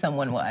knew who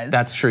someone was.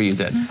 That's true, you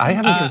did. I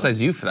haven't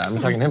criticized you for that. I'm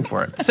talking to him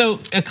for it. So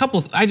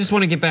I just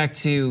want to get back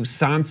to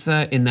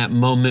Sansa in that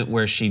moment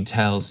where she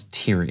tells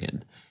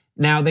Tyrion.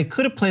 Now they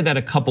could have played that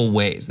a couple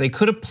ways. They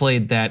could have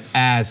played that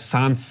as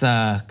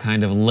Sansa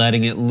kind of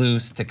letting it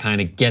loose to kind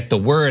of get the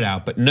word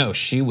out, but no,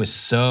 she was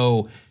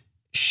so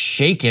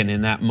shaken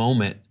in that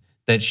moment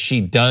that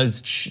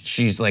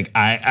she's like,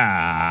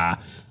 I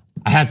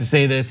have to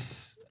say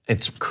this,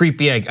 it's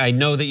creepy. I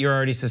know that you're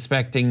already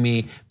suspecting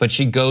me, but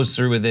she goes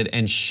through with it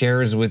and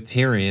shares with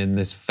Tyrion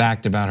this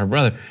fact about her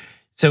brother.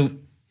 So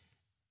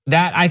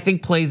that I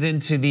think plays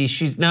into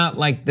she's not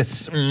like the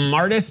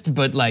smartest,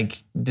 but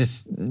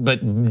but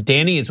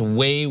Dany is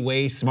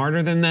way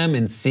smarter than them,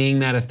 and seeing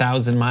that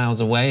 1,000 miles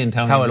away and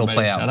telling everybody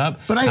to shut up.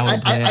 But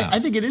I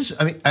think it is.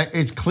 I mean,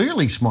 it's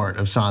clearly smart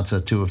of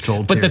Sansa to have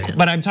told Tyrion.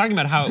 But I'm talking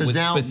about how it was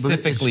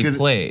specifically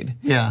played.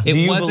 Yeah,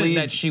 it wasn't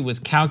that she was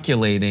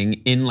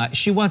calculating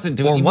she wasn't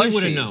doing. Or was we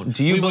would have known.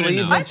 Do you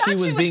believe that she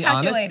was being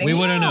honest? We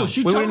would have known.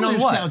 She totally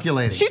was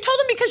calculating. She told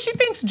him because she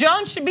thinks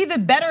Jon should be the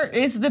better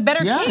king.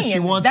 Yeah, she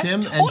wants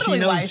him, and she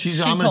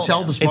knows I'm going to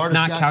tell the smartest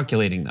guy. It's not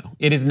calculating though.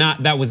 It is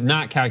not. That was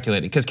not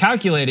calculating, because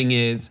calculating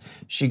is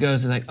she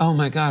goes like, oh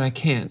my God, I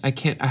can't.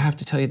 I have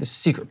to tell you the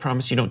secret.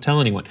 Promise you don't tell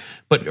anyone.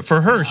 But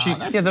for her,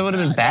 that would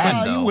have been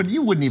bad though.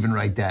 You wouldn't even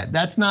write that.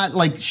 That's not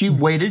like she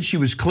waited. She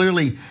was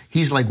clearly.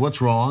 He's like,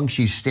 what's wrong?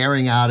 She's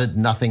staring out at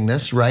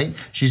nothingness, right?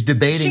 She's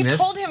debating this. She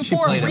told him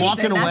for a reason.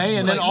 Walking away,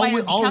 and then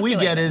all we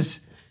get is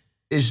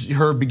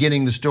her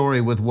beginning the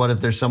story with what if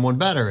there's someone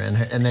better,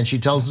 and then she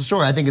tells the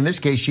story. I think in this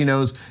case she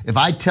knows if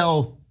I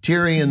tell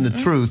Tyrion the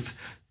truth,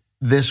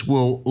 this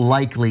will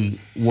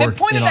likely work. The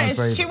point of that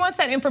is she wants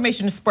that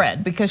information to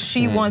spread because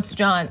she wants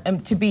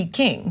Jon to be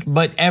king.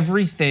 But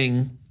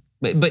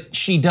but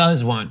she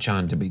does want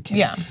Jon to be king.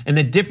 Yeah. And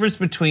the difference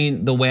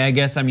between the way I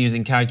guess I'm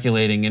using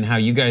calculating and how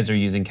you guys are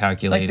using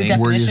calculating. Like the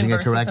definition we're using it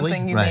versus correctly,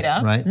 something you made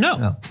up. Right?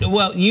 No.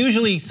 Well,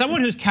 usually someone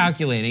who's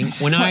calculating,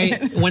 when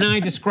I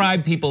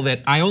describe people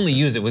that I only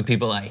use it with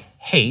people I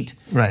hate,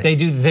 they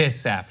do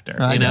this after,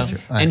 you know?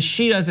 Right. And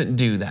she doesn't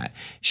do that.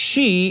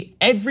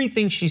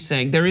 Everything she's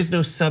saying, there is no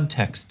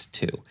subtext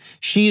to.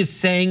 She is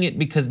saying it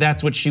because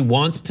that's what she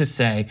wants to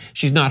say.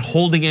 She's not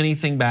holding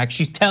anything back.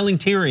 She's telling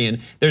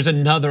Tyrion there's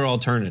another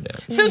alternative.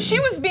 So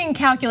she was being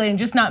calculating,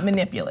 just not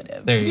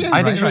manipulative. There you go.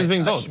 I think she was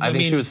being both. I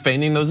think she was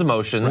feigning those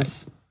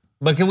emotions.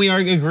 But can we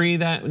agree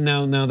that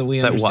now that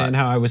we understand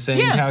how I was saying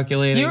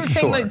calculating? You were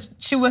saying like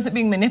she wasn't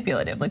being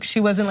manipulative, like she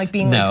wasn't like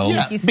being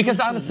like sneaky.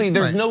 Because honestly,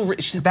 there's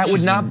that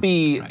would not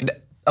be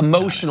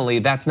emotionally.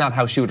 That's not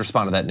how she would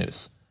respond to that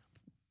news.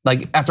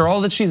 Like after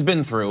all that she's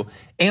been through,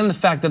 and the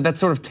fact that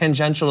that's sort of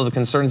tangential to the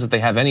concerns that they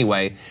have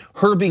anyway,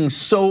 her being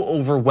so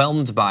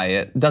overwhelmed by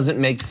it doesn't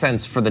make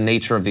sense for the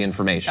nature of the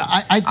information.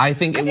 I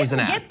think it was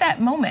an act. I didn't get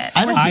that moment.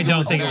 I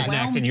don't think it was an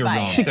act, and you're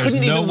wrong. She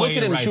couldn't even look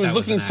at him. She was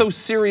looking so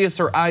serious.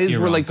 Her eyes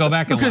were like. Go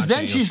back and watch it.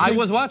 Because then I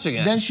was watching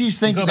it. Then she's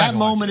thinking that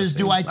moment is,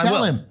 do I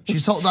tell him?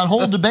 She's told that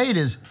whole debate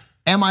is,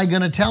 am I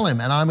going to tell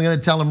him? And I'm going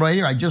to tell him right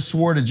here. I just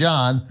swore to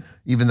Jon.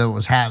 Even though it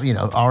was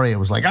Arya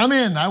was like, I'm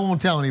in, I won't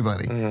tell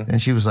anybody.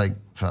 And she was like,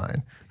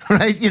 fine,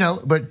 right?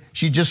 But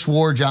she just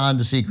swore Jon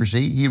to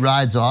secrecy. He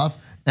rides off,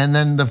 and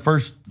then the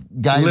first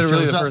guy who shows up.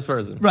 Literally the first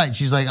person. Right,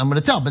 she's like, I'm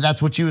gonna tell, but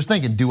that's what she was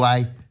thinking. Do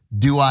I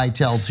do I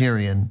tell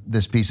Tyrion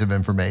this piece of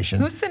information?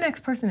 Who's the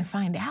next person to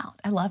find out?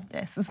 I love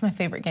this. This is my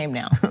favorite game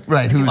now.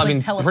 Right. I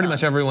mean, pretty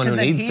much everyone who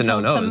needs to know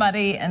knows.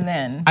 Somebody, and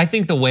then I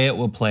think the way it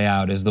will play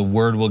out is the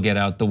word will get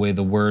out the way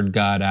the word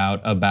got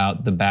out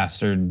about the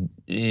bastard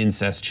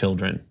incest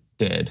children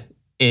did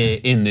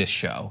in this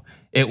show.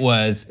 It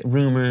was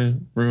rumor.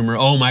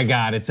 Oh my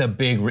God, it's a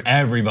big.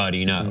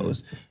 Everybody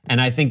knows, and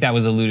I think that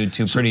was alluded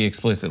to pretty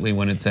explicitly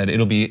when it said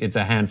it's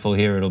a handful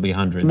here, it'll be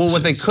hundreds. Well,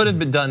 what they could have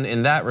been done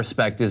in that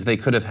respect is they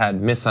could have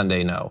had Miss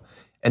Sunday know,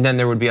 and then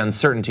there would be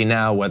uncertainty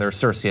now whether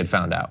Cersei had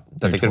found out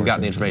that they could have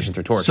gotten the information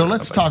through torture. So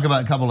let's talk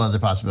about a couple of other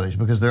possibilities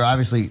because there are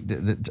obviously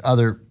the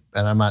other,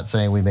 and I'm not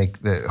saying we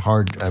make the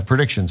hard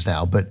predictions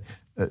now, but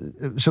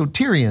so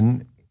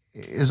Tyrion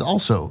is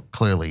also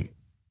clearly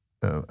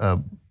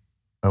what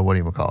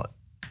do you call it?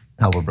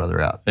 Help a brother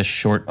out. A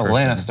short person.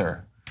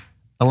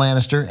 A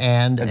Lannister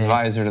and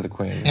advisor to the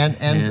queen,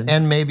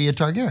 and maybe a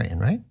Targaryen,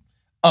 right?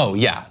 Oh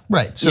yeah,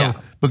 right. So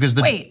because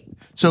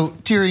so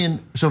Tyrion.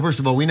 So first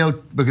of all, we know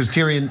because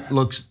Tyrion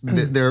looks.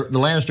 The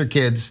Lannister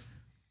kids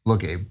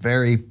look a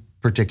very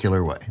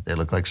particular way. They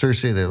look like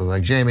Cersei. They look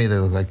like Jaime. They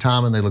look like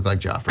Tommen. They look like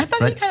Joffrey. I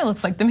thought he kind of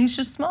looks like them. He's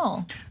just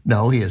small.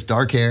 No, he has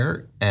dark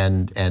hair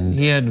and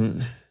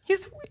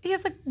he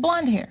has like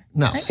blonde hair.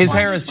 No, right? His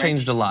hair has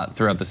changed a lot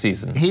throughout the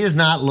season. He does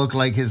not look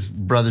like his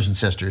brothers and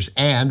sisters,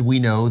 and we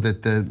know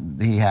that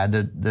he had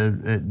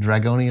the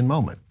Dragonian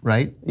moment,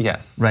 right?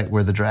 Yes. Right,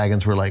 where the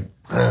dragons were like,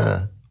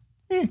 "You're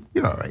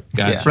all right."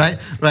 Gotcha.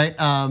 Right.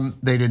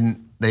 They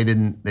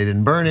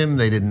didn't burn him.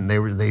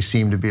 They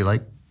seemed to be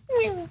like,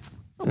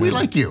 "We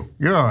like you.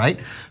 You're all right."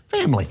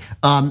 Family.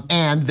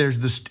 And there's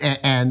this,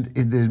 and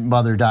the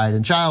mother died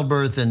in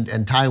childbirth,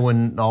 and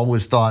Tywin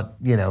always thought,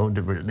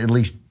 at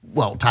least.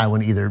 Well,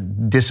 Tywin either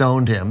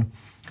disowned him,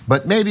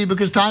 but maybe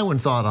because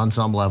Tywin thought on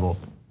some level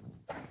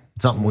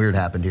something weird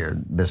happened here.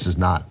 This is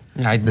not.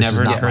 I'd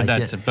never heard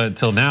that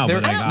until now.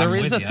 There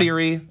is a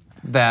theory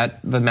that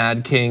the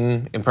Mad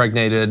King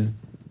impregnated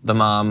the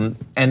mom,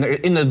 and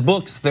in the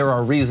books there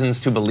are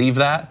reasons to believe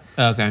that.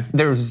 Okay.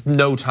 There's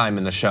no time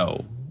in the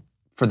show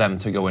for them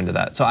to go into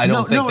that, so I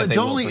don't think that they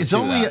will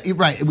pursue that.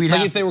 Right.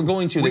 If they were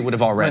going to, they would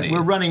have already. Right,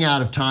 we're running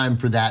out of time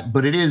for that,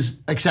 but it is,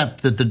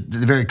 except that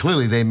very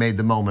clearly they made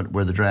the moment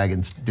where the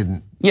dragons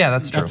didn't. Yeah,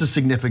 that's true. That's a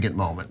significant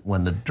moment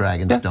when the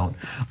dragons don't.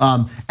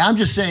 I'm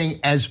just saying,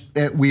 as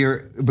we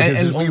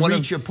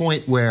reach a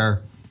point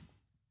where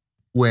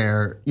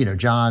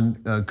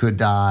Jon could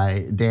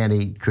die,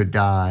 Dany could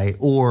die,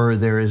 or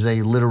there is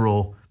a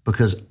literal,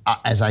 because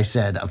as I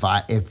said,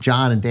 if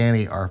Jon and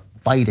Dany are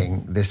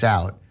fighting this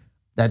out,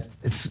 that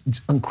it's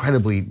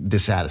incredibly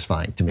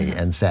dissatisfying to me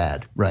and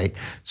sad, right?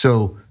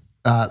 So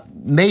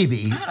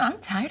maybe. I don't know, I'm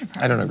tired of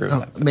her. I don't agree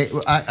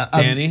with that.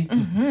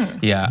 Dany?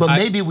 Yeah. But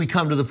maybe we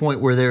come to the point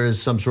where there is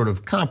some sort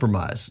of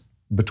compromise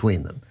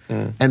between them.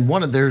 And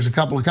there's a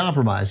couple of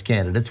compromise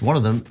candidates. One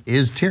of them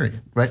is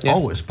Tyrion, right? Yeah.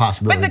 Always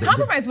possibility. But the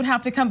compromise would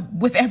have to come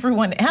with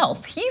everyone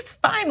else. He's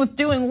fine with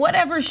doing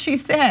whatever she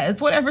says,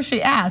 whatever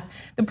she asks.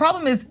 The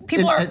problem is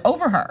people are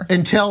over her.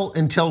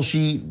 Until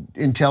she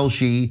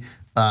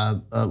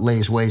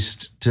lays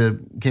waste to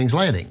King's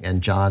Landing,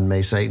 and Jon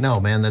may say,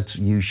 "No, man,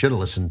 you should have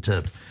listened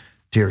to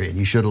Tyrion.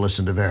 You should have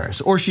listened to Varys,"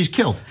 or she's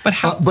killed. But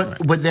how?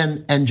 But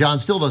then, and Jon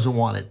still doesn't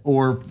want it,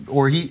 or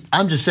he.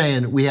 I'm just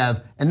saying we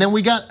have, and then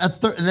we got a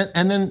third,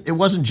 and then it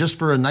wasn't just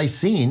for a nice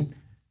scene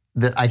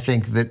that I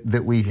think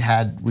that we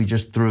had. We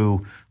just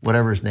threw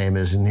whatever his name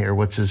is in here.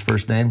 What's his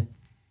first name?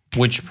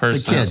 Which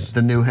person? The kid,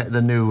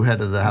 the new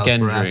head of the House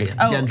Baratheon.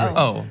 Gendry.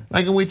 Oh.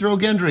 Like, and we throw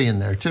Gendry in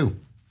there too.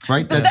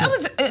 Right? But that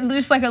was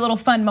just like a little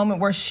fun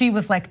moment where she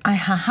was like,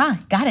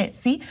 got it.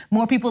 See,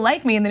 more people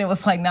like me. And then it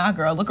was like, nah,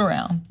 girl, look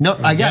around. No,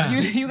 I got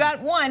it. You got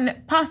one,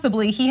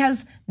 possibly. He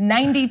has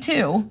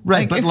 92.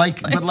 Right, but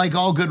like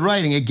all good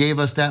writing, it gave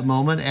us that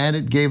moment, and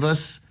it gave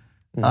us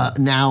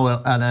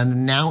now an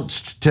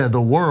announced to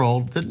the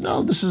world that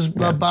no, this is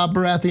Bob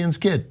Baratheon's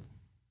kid.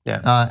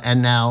 Yeah.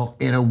 And now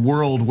in a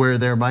world where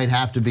there might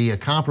have to be a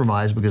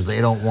compromise because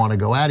they don't want to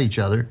go at each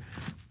other.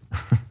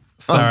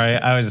 Sorry,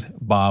 I was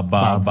Bob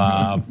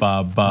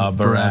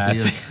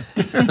Baratheon.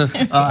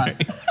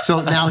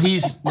 So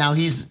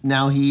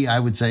now he I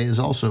would say is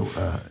also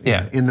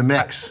in the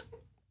mix.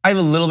 I have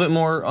a little bit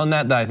more on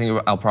that I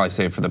think I'll probably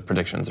save for the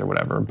predictions or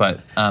whatever.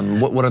 But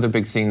what other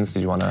big scenes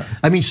did you want to?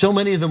 I mean, so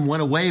many of them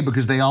went away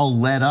because they all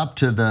led up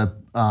to the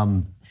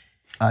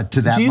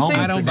to that moment.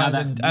 I don't buy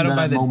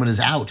that moment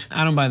is out.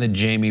 I don't buy the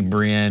Jaime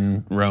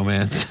Brienne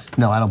romance.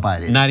 No, I don't buy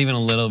it either. Not even a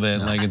little bit.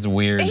 No. Like, it's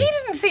weird. He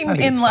didn't seem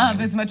in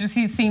love as much as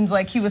he seems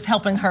like he was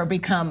helping her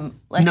become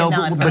like a non.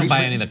 I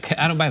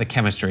don't buy the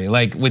chemistry.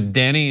 Like with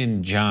Dany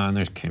and Jon,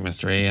 there's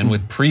chemistry, and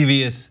with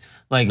previous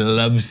like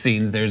love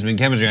scenes, there's been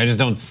chemistry. I just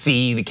don't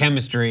see the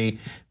chemistry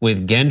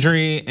with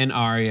Gendry and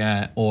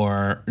Arya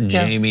or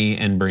Jaime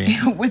and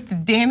Brienne. With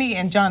Dany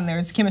and Jon,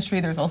 there's chemistry.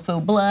 There's also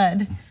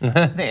blood.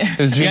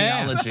 There's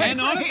genealogy. Yeah.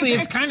 And honestly,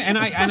 it's kind of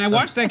and I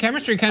watched that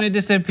chemistry kind of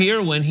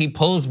disappear when he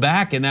pulls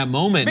back in that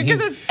moment.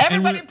 Because as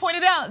everybody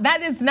pointed out,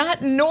 that is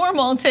not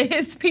normal to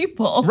his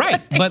people.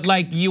 Right, but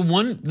like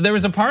there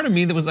was a part of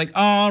me that was like,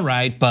 all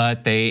right,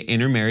 but they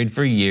intermarried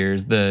for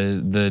years.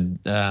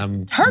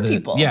 Her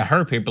people. Yeah,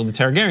 her people, the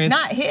Targaryens.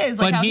 Not his,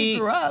 like how he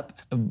grew up.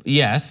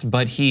 Yes,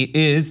 but he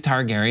is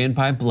Targaryen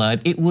by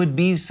blood. It would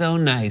be so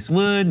nice,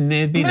 wouldn't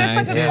it be nice?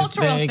 But it's like a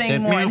cultural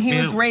thing more, and he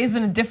was raised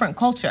in a different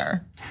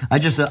culture. I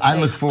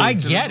look forward. I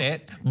get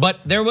it, but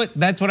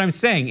that's what I'm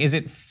saying. Is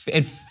it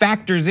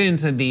factors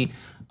into the.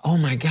 Oh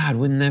my God,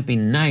 wouldn't that be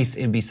nice?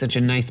 It'd be such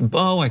a nice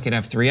bow. I could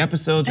have 3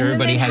 episodes where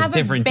everybody has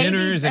different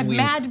dinners and we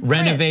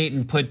renovate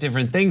and put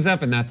different things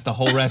up, and that's the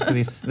whole rest of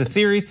the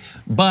series.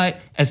 But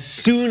as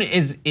soon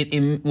as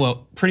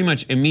pretty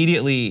much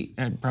immediately,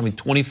 probably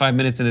 25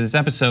 minutes into this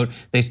episode,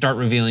 they start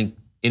revealing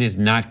it is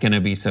not gonna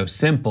be so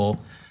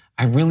simple.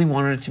 I really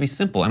wanted it to be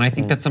simple, and I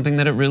think that's something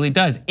that it really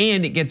does.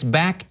 And it gets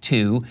back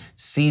to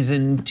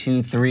season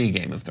 2, 3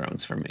 Game of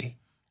Thrones for me.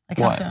 Like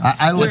what?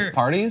 I look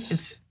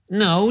parties.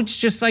 No, it's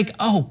just like,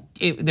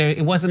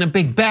 it wasn't a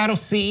big battle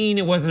scene.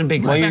 It wasn't a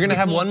big. Well, you're gonna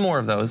have one more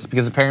of those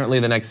because apparently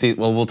the next season.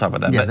 Well, we'll talk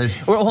about that. Yeah, but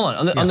hold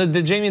on. On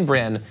the Jaime and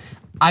Brienne,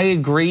 I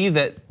agree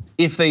that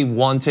if they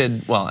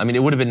wanted, well, I mean,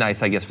 it would have been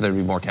nice, I guess, for there to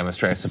be more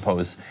chemistry, I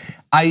suppose.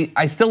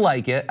 I still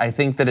like it. I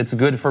think that it's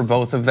good for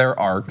both of their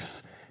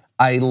arcs.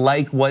 I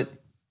like what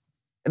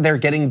they're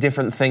getting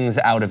different things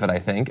out of it, I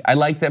think. I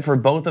like that for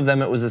both of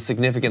them, it was a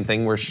significant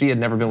thing where she had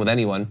never been with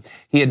anyone.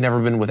 He had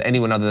never been with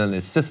anyone other than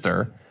his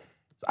sister.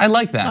 I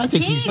like that. I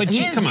think he is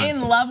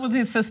in love with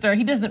his sister.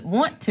 He doesn't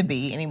want to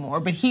be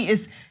anymore, but he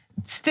is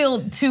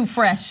still too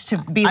fresh to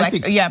be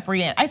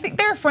Brienne. I think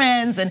they're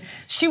friends, and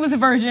she was a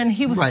virgin.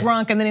 He was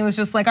drunk, and then he was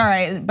just like, all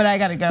right, but I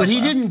gotta go. But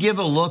he didn't give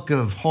a look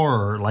of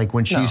horror like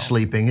when she's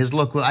sleeping. His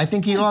look, I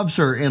think he loves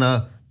her in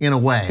a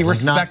way. He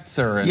respects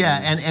her.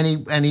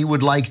 And he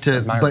would like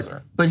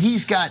to, but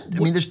he's got, I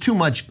mean, there's too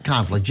much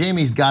conflict.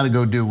 Jamie's got to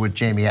go do what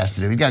Jaime has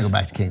to do. He's got to go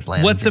back to King's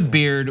Landing. What's a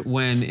beard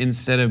when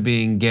instead of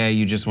being gay,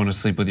 you just want to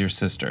sleep with your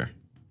sister?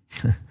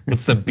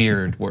 What's the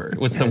beard word?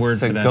 What's the word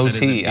for that?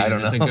 Goatee. I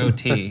don't know. It's a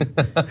goatee.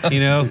 You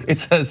know,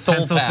 it's a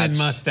soul patch. Thin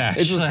mustache.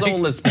 It's a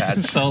soulless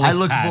patch. I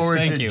look forward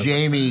to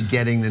Jaime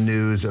getting the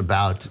news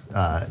about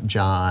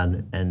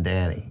Jon and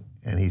Dany,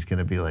 and he's going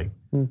to be like,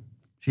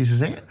 she's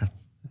his aunt.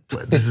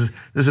 This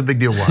is a big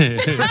deal. What?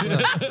 He's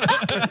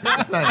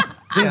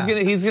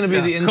gonna be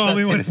the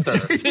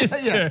incest.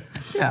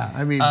 Yeah.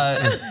 I mean,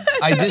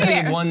 I did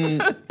think of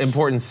one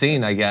important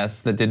scene, I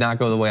guess, that did not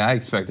go the way I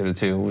expected it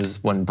to,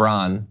 was when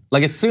Bronn,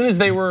 like as soon as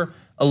they were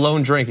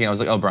alone drinking, I was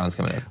like, oh, Bronn's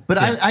coming in. But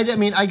I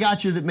mean, I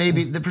got you that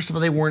maybe first of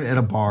all, they weren't at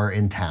a bar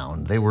in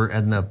town. They were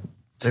in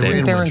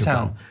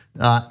town.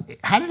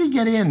 How did he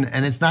get in?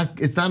 And it's not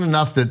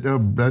enough that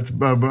that's a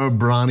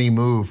Bronny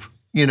move.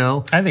 You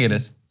know? I think it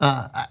is.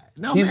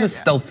 No, he's a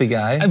stealthy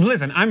guy.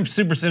 Listen, I'm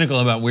super cynical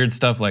about weird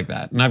stuff like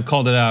that, and I've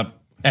called it out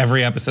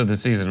every episode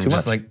this season. I'm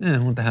just like,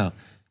 what the hell?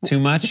 Too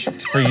much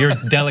for your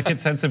delicate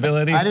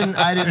sensibilities. I didn't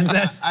like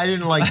that. I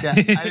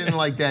didn't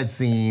like that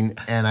scene,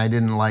 and I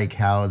didn't like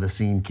how the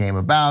scene came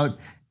about.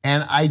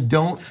 And I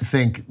don't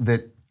think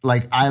that,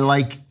 like, I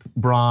like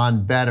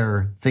Bronn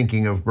better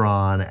thinking of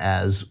Bronn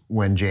as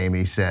when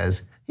Jaime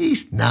says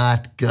he's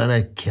not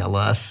gonna kill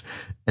us,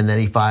 and then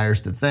he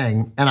fires the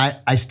thing. And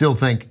I still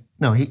think,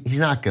 no, he's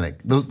not gonna.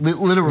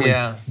 Literally,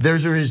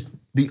 those are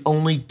the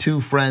only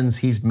 2 friends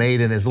he's made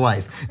in his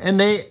life,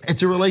 and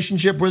it's a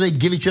relationship where they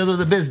give each other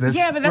the business.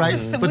 Yeah, but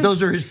that's but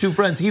those are his 2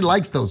 friends. He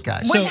likes those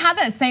guys. We've had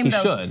that same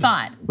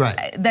thought,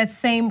 that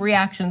same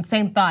reaction,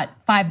 same thought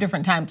 5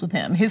 different times with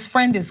him. His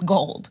friend is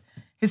gold.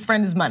 His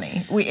friend is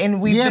money. We've been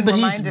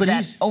reminded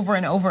that over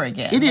and over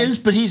again. It is,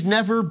 but he's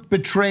never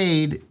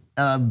betrayed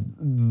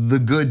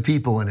the good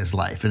people in his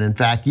life, and in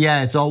fact,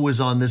 it's always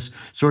on this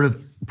sort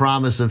of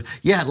promise of,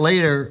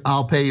 later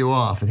I'll pay you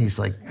off. And he's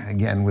like,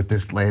 again, with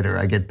this later,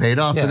 I get paid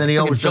off. But then he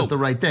always does the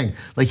right thing.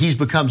 Like, he's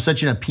become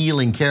such an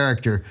appealing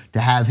character to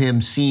have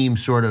him seem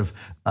sort of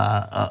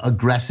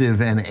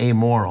aggressive and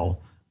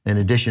amoral, in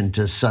addition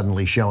to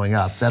suddenly showing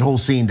up. That whole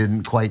scene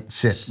didn't quite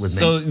sit with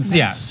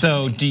me.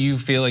 So do you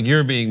feel like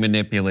you're being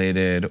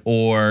manipulated,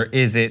 or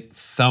is it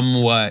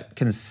somewhat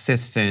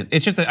consistent?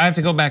 It's just that I have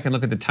to go back and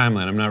look at the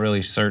timeline. I'm not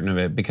really certain of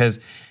it,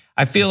 because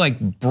I feel like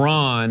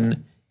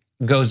Bronn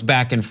goes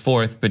back and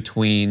forth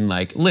between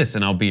like,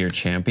 listen, I'll be your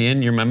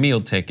champion, you're my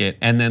meal ticket,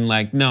 and then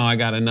like, no, I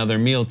got another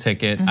meal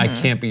ticket, I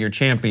can't be your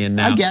champion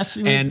now. I guess.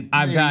 And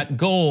I've got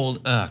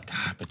gold,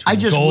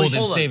 between gold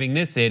and saving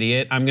this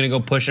idiot, I'm gonna go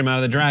push him out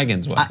of the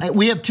dragon's way.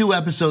 We have 2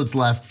 episodes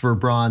left for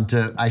Bronn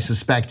to, I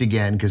suspect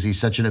again, because he's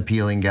such an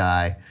appealing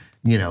guy,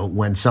 you know,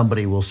 when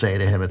somebody will say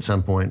to him at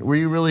some point, were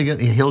you really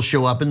gonna, he'll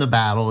show up in the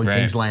battle at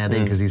King's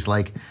Landing, because he's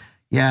like,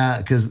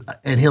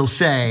 and he'll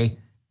say,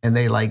 and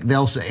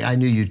they'll say, "I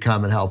knew you'd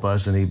come and help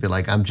us," and he'd be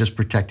like, "I'm just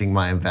protecting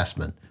my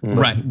investment."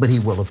 Right. But he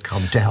will have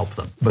come to help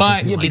them.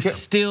 But they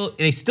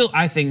still,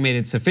 I think, made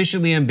it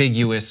sufficiently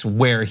ambiguous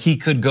where he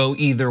could go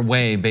either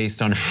way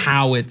based on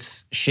how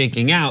it's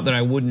shaking out that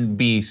I wouldn't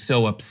be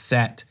so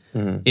upset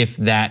if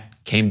that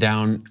came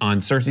down on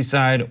Cersei's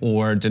side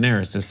or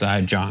Daenerys'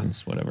 side,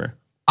 Jon's, whatever.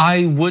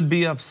 I would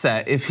be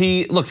upset if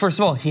look, first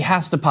of all, he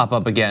has to pop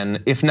up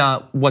again. If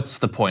not, what's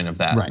the point of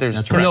that? Right,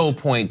 There's no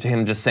point to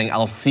him just saying,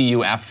 "I'll see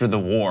you after the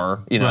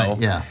war," Right,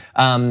 yeah.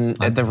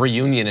 At the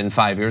reunion in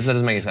 5 years. That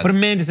doesn't make any sense. But a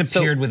man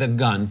disappeared with a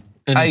gun,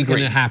 and it's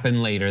going to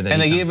happen later.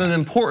 And they gave him an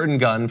important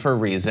gun for a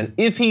reason.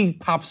 If he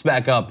pops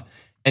back up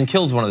and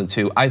kills one of the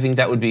two, I think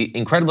that would be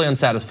incredibly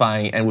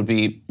unsatisfying and would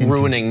be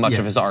ruining much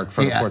of his arc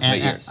for the course of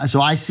 8 years. So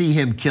I see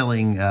him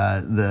killing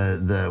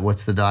the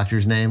what's the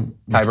doctor's name?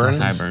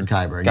 Qyburn.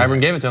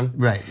 Qyburn Gave it to him.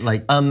 Right,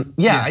 like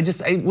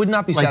it would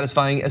not be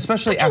satisfying,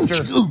 especially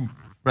after.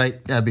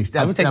 Right, that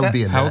would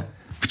be How?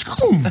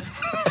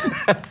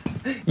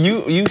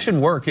 You should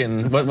work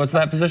in what's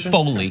that position?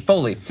 Foley.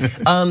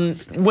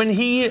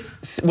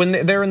 When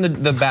they're in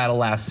the battle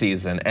last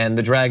season and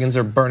the dragons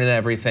are burning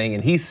everything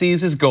and he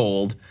sees his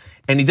gold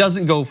and he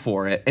doesn't go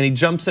for it and he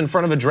jumps in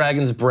front of a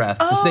dragon's breath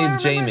to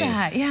save Jaime.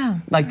 That. Yeah.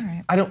 Like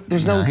I don't.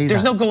 There's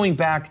no going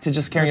back to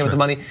just caring about the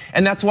money,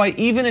 and that's why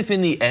even if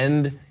in the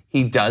end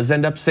he does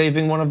end up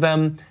saving one of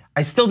them,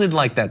 I still did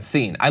like that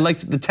scene. I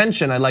liked the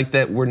tension. I liked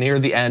that we're near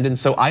the end, and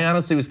so I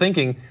honestly was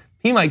thinking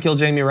he might kill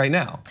Jaime right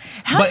now,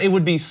 but it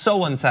would be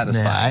so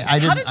unsatisfying.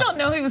 How did y'all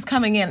know he was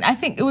coming in? I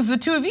think it was the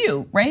two of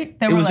you, right?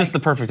 It was just the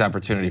perfect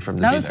opportunity for him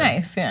to be there. That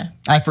was nice, yeah.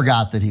 I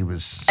forgot that he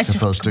was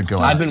supposed to go.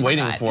 I've been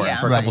waiting for it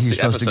for a couple he's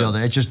supposed episodes. to go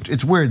there.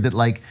 It's weird that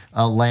like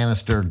a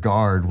Lannister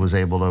guard was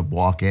able to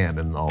walk in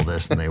and all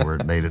this,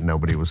 and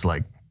nobody was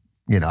like,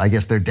 I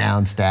guess they're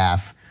down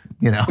staff.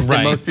 Right.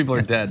 And most people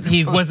are dead.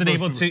 He wasn't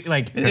able to,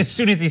 like, as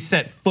soon as he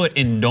set foot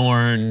in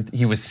Dorne,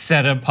 he was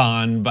set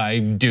upon by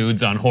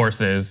dudes on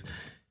horses.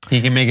 He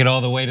can make it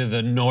all the way to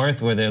the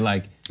north where they're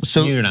like,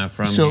 you're not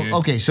from here.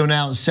 Okay, so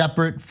now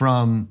separate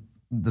from,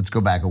 let's go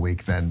back a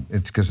week then,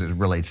 it's because it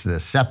relates to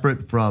this.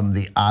 Separate from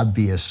the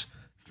obvious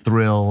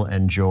thrill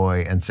and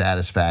joy and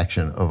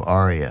satisfaction of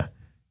Arya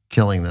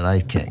killing the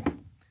Night King,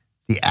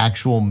 the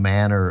actual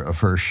manner of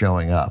her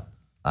showing up,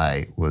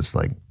 I was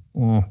like,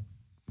 What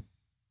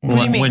do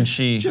you mean? When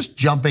she just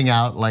jumping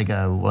out like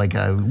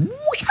a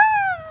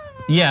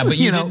yeah, but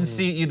you didn't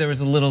see, there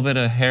was a little bit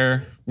of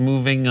hair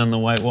moving on the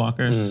White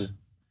Walkers.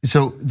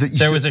 So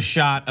there was a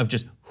shot of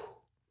just,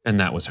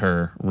 and that was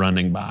her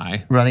running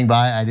by.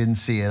 I didn't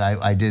see it.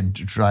 I did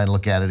try and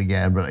look at it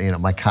again, but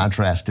my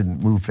contrast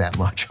didn't move that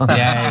much on that.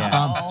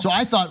 Yeah. So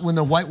I thought when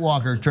the White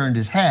Walker turned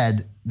his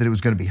head that it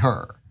was going to be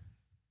her.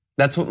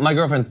 That's what my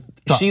girlfriend.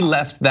 She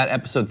left that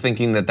episode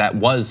thinking that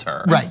was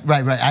her. Right.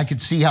 I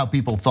could see how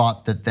people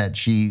thought that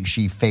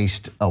she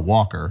faced a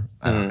walker.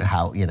 I don't know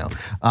how,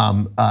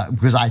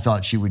 because I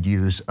thought she would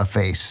use a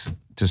face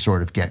to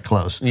sort of get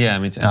close. Yeah,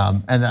 me too.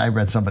 And then I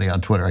read somebody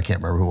on Twitter, I can't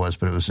remember who it was,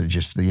 but it was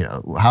just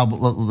how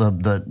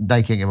the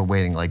Night King have been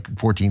waiting like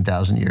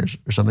 14,000 years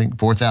or something,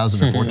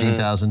 4,000 or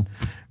 14,000,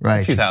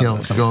 right? To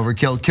go over,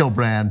 kill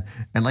Bran,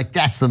 and like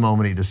that's the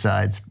moment he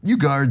decides, you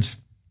guards.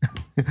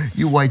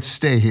 You whites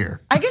stay here.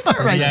 I guess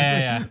they're right.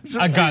 Yeah.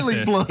 I got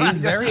really this. He's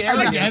very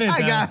arrogant.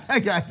 I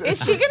got this.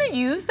 Is she gonna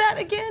use that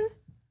again?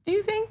 Do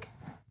you think?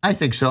 I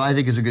think so. I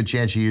think there's a good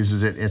chance she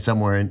uses it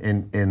somewhere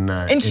in.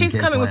 And she's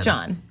coming with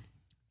Jon.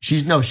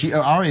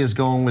 Arya's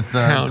going with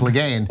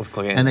Clegane.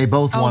 And they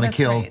both want to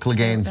kill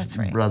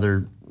Clegane's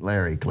brother,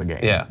 Larry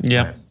Clegane. Yeah.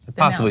 Yep.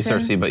 Possibly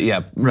Cersei, but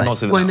yeah,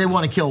 mostly the When they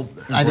want to kill,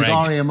 I think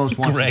Arya most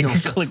wants to kill.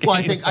 Clegane. Well,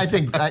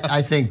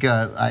 I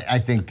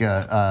think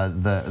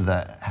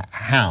the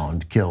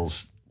Hound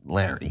kills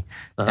Larry.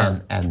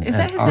 And is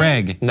that his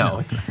Greg? No,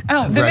 it's the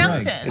Greg.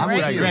 Mountain. I'm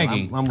with you.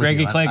 Greggy. I'm with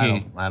Greggy you.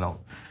 Cleggy. I don't.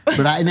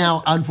 But I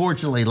now,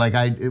 unfortunately,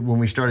 when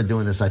we started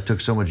doing this, I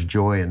took so much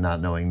joy in not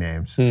knowing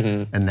names,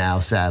 and now,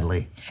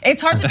 sadly,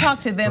 it's hard to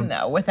talk to them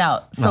though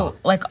without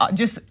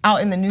just out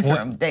in the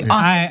newsroom.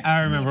 I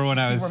remember when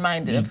I was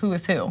reminded of who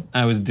is who.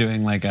 I was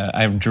doing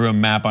I drew a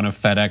map on a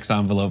FedEx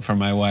envelope for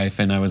my wife,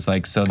 and I was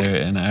like,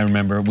 and I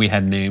remember we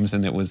had names,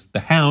 and it was the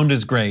Hound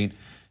is great,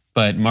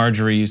 but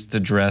Marjorie used to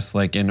dress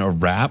like in a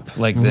wrap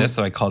like this,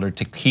 so I called her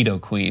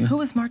Taquito Queen. Who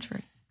was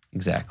Marjorie?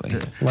 Exactly.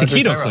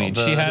 Taquito Queen.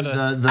 She had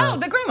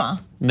the grandma.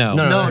 No.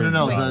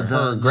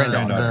 Her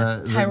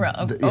granddaughter.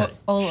 Tyrell.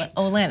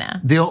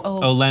 Olenna.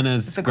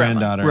 Olena's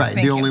granddaughter. Right.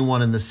 The only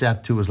one in the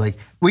Sept who was like,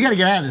 we got to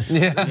get out of this.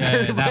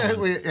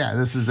 Yeah,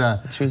 this is.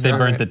 They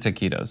burnt the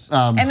taquitos.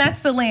 And that's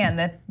the land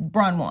that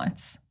Bronn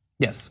wants.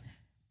 Yes.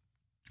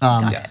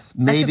 Yes.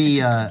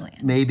 Maybe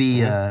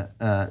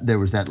there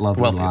was that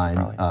lovely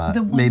line.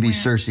 Maybe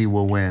Cersei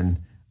will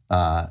win.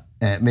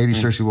 Maybe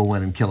Cersei will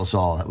win and kill us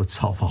all. That would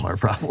solve all our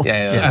problems.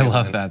 Yeah. I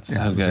love that.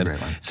 So good. A great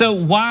line. So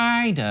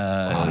why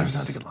does there's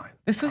not a good line.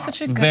 This was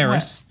such a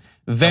good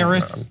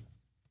Varys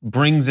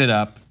brings it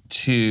up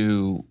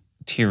to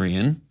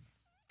Tyrion,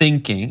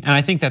 thinking, and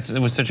I think it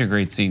was such a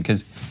great scene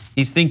because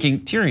he's thinking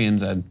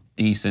Tyrion's a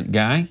decent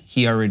guy.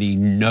 He already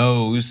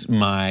knows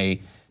my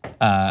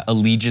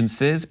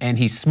allegiances, and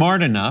he's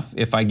smart enough,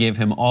 if I give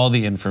him all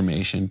the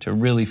information, to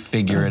really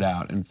figure it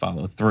out and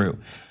follow through.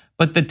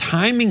 But the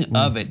timing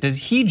of it, does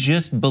he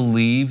just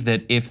believe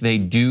that if they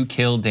do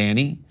kill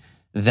Danny,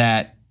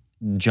 that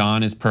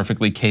Jon is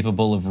perfectly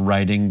capable of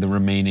righting the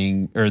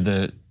remaining, or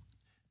the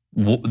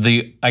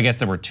I guess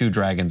there were 2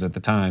 dragons at the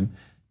time,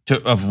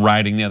 of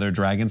riding the other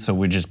dragon, so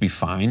we'd just be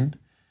fine?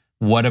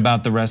 What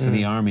about the rest of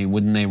the army?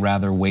 Wouldn't they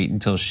rather wait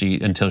until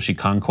she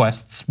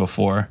conquests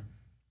before?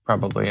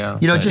 Probably, yeah.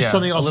 You know, just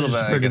something else that bit,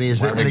 occurred to me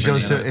is that, and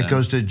it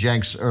goes to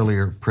Jenk's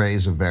earlier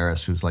praise of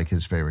Varys, who's like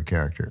his favorite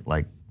character.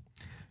 Like,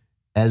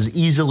 as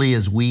easily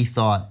as we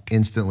thought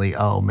instantly,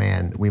 oh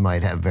man, we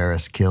might have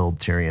Varys killed,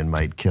 Tyrion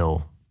might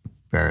kill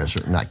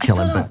Varys, or not kill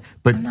him,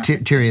 but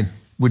Tyrion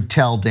would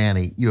tell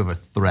Danny, you have a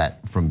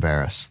threat from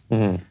Varys.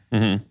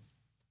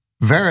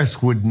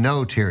 Varys would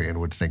know Tyrion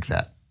would think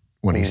that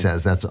when he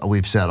says,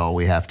 we've said all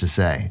we have to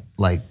say.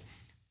 Like,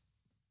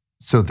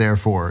 so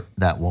therefore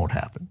that won't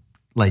happen.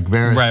 Like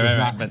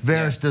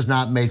Varys does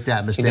not make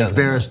that mistake.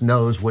 Varys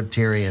knows what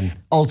Tyrion,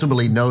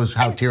 ultimately knows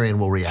how Tyrion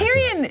will react.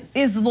 Tyrion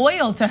is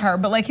loyal to her,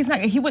 but like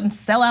he wouldn't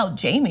sell out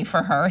Jaime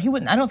for her.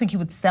 I don't think he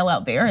would sell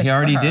out Varys. He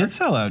already did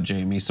sell out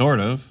Jaime, sort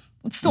of.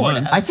 Sort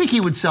of. I think he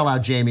would sell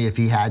out Jaime if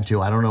he had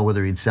to. I don't know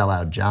whether he'd sell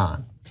out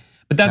Jon.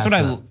 But that's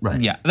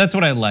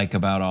what I like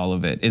about all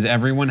of it, is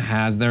everyone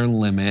has their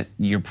limit.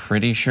 You're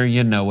pretty sure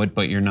you know it,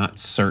 but you're not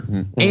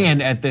certain.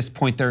 And at this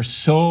point, there's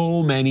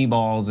so many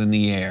balls in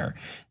the air.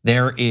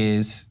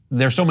 There's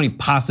so many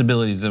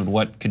possibilities of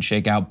what could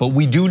shake out, but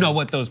we do know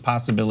what those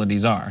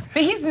possibilities are.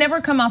 But he's never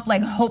come off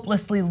like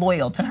hopelessly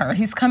loyal to her.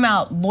 He's come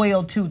out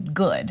loyal to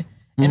good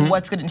and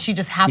what's good, and she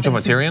just happened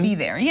to be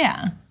there.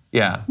 Yeah.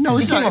 Yeah. No,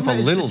 he came off a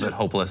little bit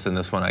hopeless in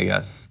this one, I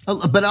guess.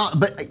 But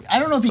I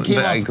don't know if he came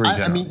off. I agree,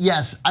 I mean,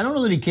 yes, I don't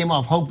know that he came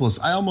off hopeless.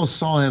 I almost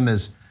saw him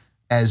as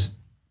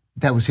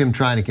that was him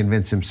trying to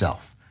convince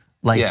himself.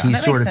 Like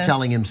he's sort of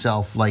telling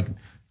himself, like,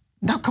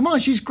 no, come on,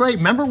 she's great.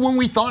 Remember when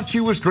we thought she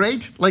was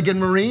great, like in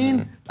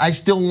Marine? I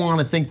still want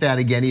to think that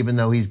again, even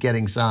though he's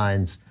getting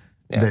signs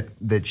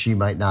that she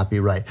might not be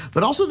right.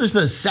 But also there's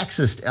the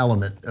sexist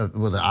element,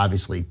 well,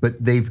 obviously,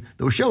 but the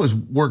show has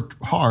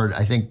worked hard,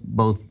 I think,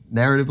 both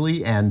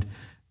narratively and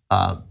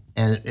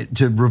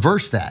to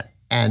reverse that.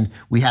 And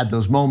we had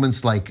those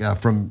moments like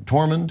from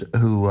Tormund,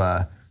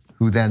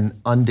 who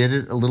then undid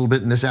it a little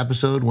bit in this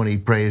episode when he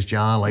praised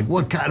Jon, like,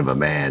 what kind of a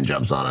man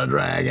jumps on a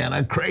dragon?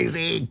 A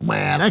crazy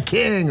man, a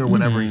king, or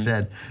whatever he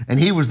said. And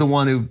he was the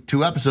one who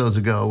 2 episodes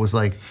ago was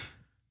like,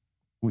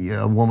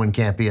 a woman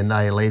can't be a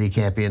knight, a lady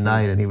can't be a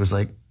knight, and he was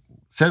like,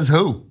 says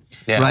who,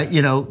 right?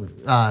 You know,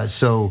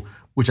 so,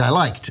 which I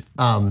liked.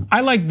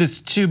 I like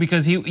this too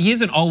because he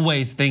isn't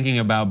always thinking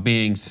about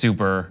being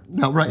super,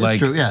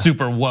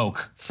 super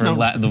woke for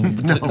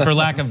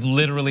lack of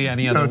literally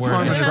any other word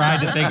I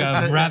tried to think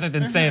of rather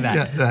than say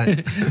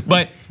that.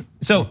 But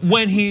so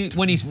when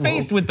he's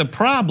faced with the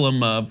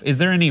problem of, is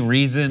there any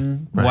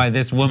reason why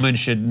this woman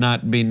should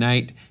not be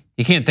knight?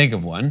 He can't think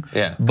of one,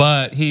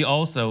 but he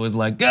also is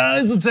like,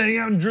 guys, let's hang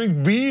out and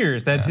drink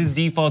beers. That's his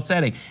default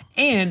setting.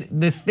 And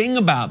the thing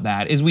about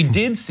that is we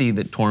did see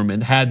that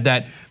Tormund had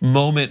that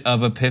moment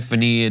of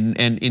epiphany and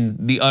in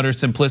the utter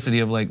simplicity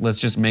of like, let's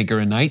just make her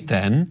a knight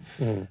then.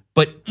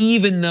 But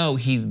even though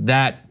he's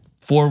that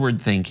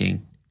forward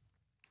thinking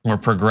or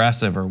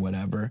progressive or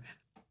whatever,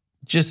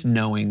 just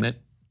knowing that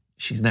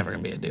she's never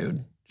gonna be a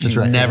dude. She's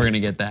never gonna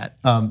get that.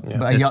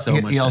 But he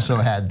also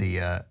had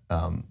the,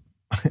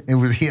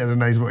 he had a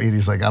nice way.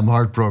 He's like, I'm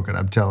heartbroken.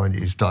 I'm telling you.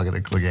 He's talking to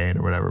Clegane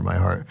or whatever. My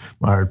heart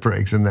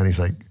breaks. And then he's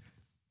like,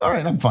 all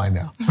right, I'm fine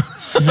now.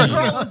 And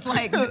also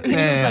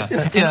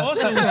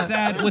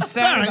what's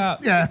sad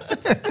about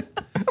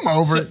I'm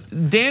over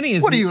it. Danny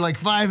is. What are you, like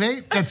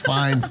 5'8"? That's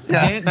fine.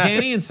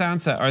 Danny and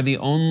Sansa are the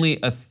only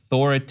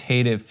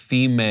authoritative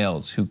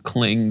females who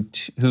cling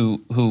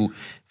to, who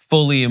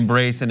fully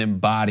embrace and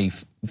embody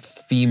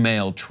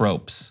female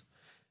tropes,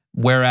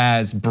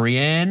 whereas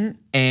Brienne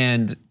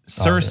and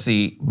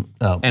Cersei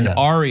and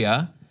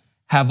Arya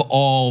have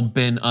all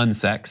been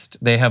unsexed.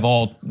 They have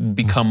all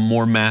become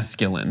more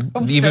masculine.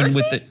 Even Cersei?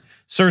 with the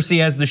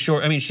Cersei as the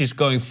short, I mean, she's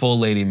going full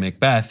Lady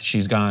Macbeth.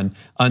 She's gone,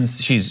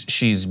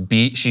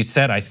 she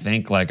said, I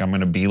think, like, I'm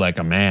gonna be like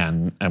a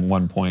man at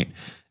one point.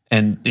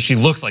 And she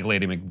looks like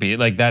Lady Macbeth,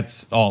 like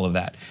that's all of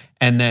that.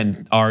 And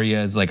then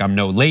Arya is like, I'm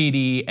no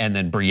lady. And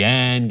then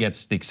Brienne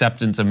gets the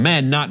acceptance of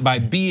men, not by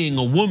being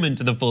a woman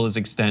to the fullest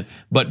extent,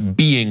 but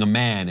being a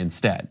man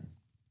instead.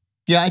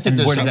 Yeah, I think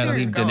where does that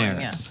leave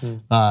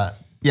Daenerys?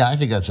 Yeah, I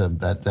think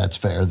that's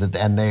fair.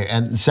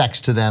 And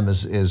sex to them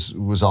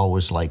was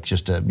always like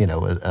just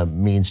a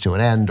means to an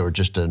end, or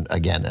just an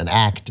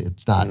act.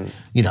 It's not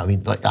I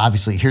mean, like,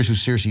 obviously here's who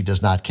Cersei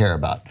does not care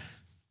about.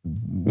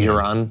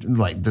 Euron,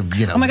 like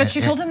oh my God,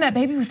 she told him that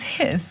baby was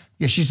his.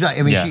 Yeah, she's not.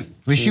 I mean,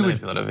 she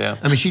would.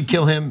 I mean, she'd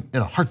kill him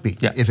in a heartbeat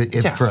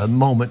if for a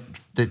moment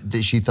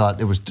that she thought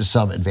it was to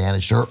some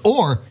advantage to her,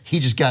 or he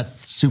just got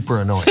super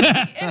annoyed.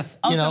 It's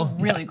also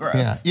really gross.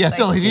 Yeah. Like,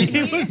 No,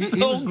 he was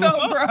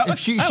so gross. If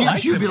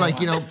she'd be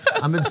like,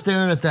 I've been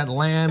staring at that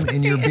lamb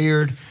in your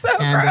beard,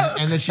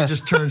 and then she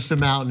just turns to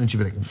Mountain, and she'd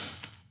be like.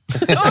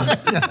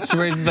 She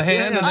raises the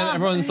hand, and then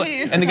everyone's like,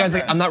 and the guy's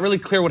like, I'm not really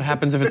clear what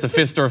happens if it's a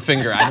fist or a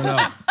finger. I don't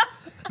know.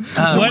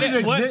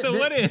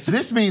 What is?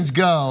 This means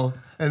go,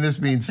 and this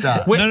means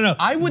stop. Wait, no.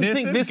 I would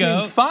think this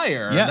means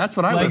fire. Yeah, that's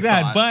what I would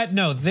have thought. But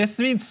no, this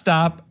means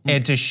stop,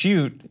 and to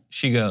shoot,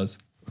 she goes.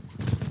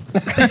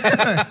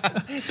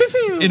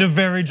 In a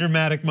very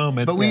dramatic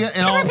moment. But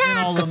in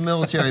all the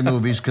military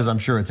movies, because I'm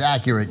sure it's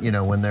accurate,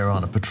 when they're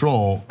on a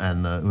patrol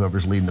and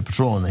whoever's leading the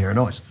patrol and they hear a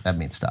noise, that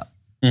means stop.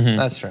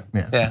 That's true.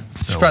 Yeah.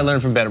 Should probably learn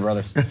from Better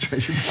Brothers.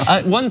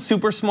 One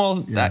super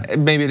small,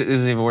 maybe it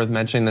isn't even worth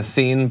mentioning the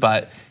scene,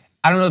 but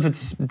I don't know if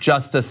it's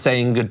just a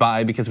saying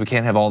goodbye because we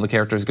can't have all the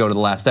characters go to the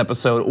last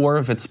episode, or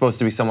if it's supposed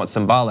to be somewhat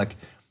symbolic.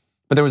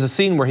 But there was a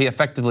scene where he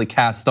effectively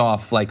cast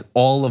off like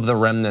all of the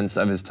remnants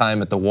of his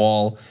time at the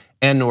Wall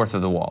and north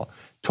of the Wall.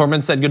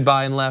 Tormund said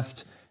goodbye and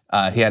left.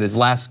 He had his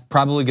last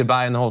probably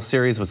goodbye in the whole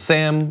series with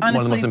Sam, one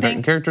of the most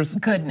important characters.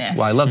 Goodness.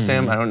 Well, I love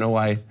Sam. I don't know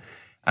why.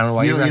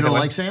 You don't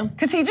like Sam?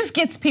 Because he just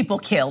gets people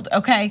killed,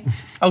 okay?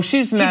 Oh,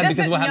 she's mad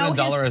because what happened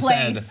to $1 a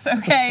head.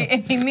 Okay,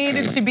 and he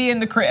needed to be in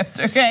the crypt,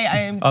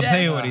 okay? I'll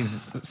tell you what he's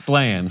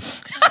slaying.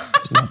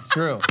 That's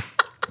true.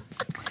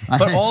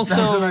 But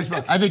also,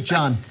 I think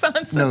John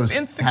knows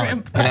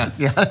Instagram.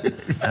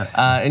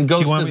 And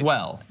Ghost as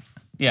well.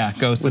 Yeah,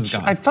 Ghost is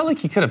gone. I felt like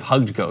he could have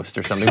hugged Ghost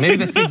or something. Maybe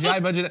the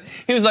CGI budget.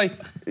 He was like,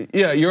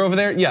 "Yeah, you're over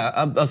there. Yeah,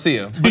 I'll see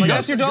you." Like,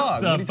 that's your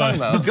dog. What are you talking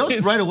about? But Ghost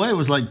right away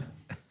was like.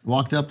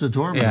 Walked up to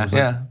Tormund.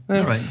 Yeah.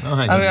 All right.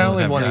 I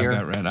only have 1 year.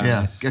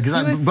 Yeah,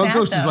 because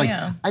Ghost is like,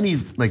 I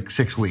need like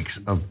 6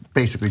 weeks of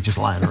basically just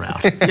lying around.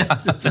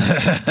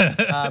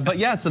 But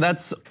yeah, so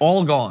that's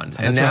all gone,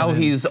 and now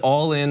he's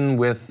all in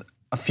with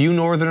a few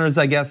Northerners,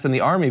 I guess, in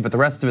the army, but the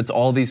rest of it's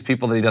all these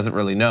people that he doesn't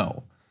really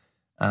know.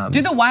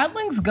 Do the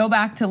wildlings go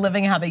back to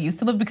living how they used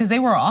to live because they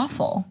were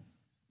awful?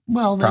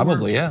 Well,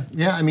 probably, yeah.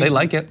 Yeah, I mean, they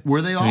like it.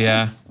 Were they awful?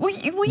 Yeah. Well,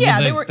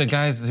 yeah, they were. The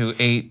guys who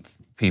ate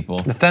people.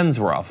 The Thens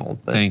were awful.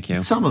 Thank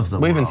you. Some of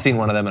them. We haven't seen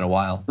one of them in a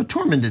while. But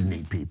Tormund didn't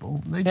eat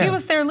people. He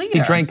was their leader.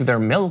 He drank their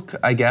milk,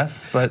 I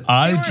guess. But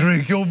I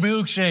drink your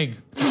milkshake.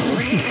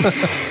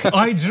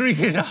 I drink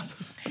it up.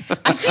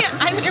 I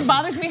can't. It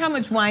bothers me how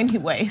much wine he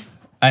wastes.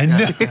 I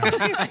know.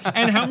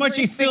 And how much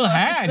he still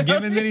had,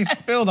 given that he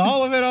spilled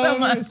all of it all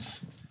over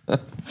us.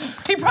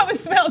 He probably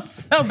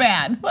smells so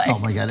bad. Oh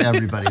my God,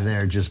 everybody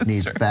there just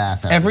needs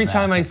bath. Every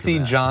time I see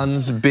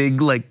John's big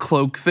like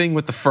cloak thing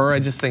with the fur, I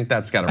just think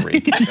that's gotta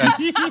reek.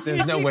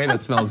 There's no way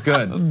that smells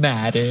good.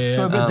 Mad.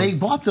 So, but they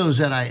bought those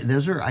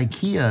those are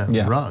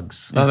IKEA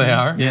rugs. Oh, they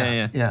are?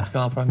 Yeah. Isn't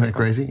that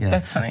crazy? Yeah.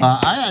 That's funny.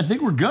 I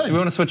think we're good. Do we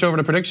want to switch over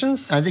to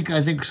predictions? I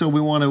think so.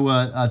 We want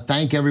to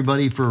thank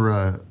everybody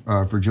for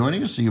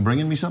joining us. Are you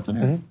bringing me something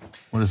here?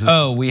 What is this?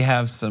 Oh, we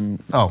have some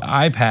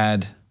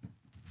iPad.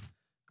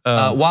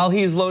 While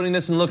he's loading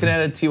this and looking at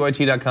it,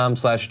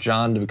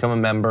 tyt.com/John to become a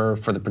member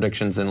for the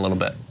predictions in a little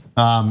bit.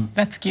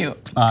 That's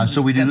cute.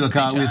 So we we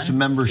have some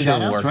member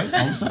shout outs, right?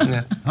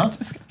 Yeah. Huh?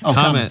 Oh,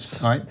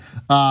 comments. All right.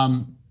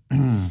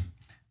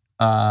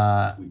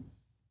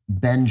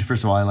 Ben,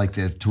 first of all, I like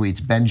the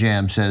tweets. Ben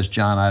Jam says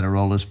John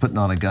Idarola's putting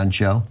on a gun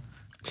show.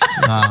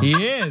 He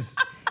is.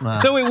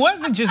 So it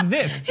wasn't just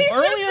this.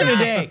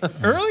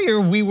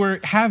 Earlier we were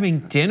having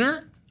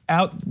dinner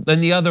out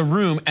in the other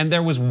room, and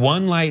there was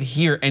one light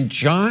here, and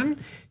John,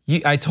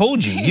 I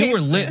told you, you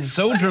were lit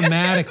so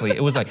dramatically.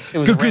 It was like it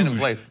was a random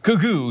place.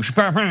 Cuckoosh,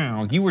 pow,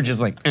 pow. You were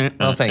just like,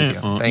 oh, thank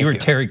you. You were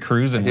Terry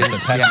Crews-ing with the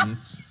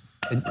pettings.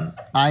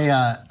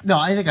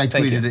 I think I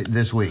tweeted it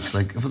this week.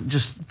 Like,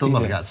 just the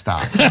love got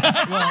stopped.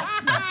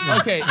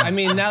 Okay, I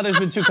mean, now there's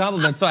been 2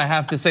 compliments, so I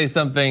have to say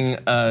something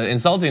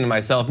insulting to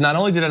myself. Not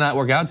only did I not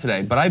work out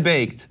today, but I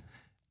baked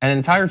an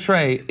entire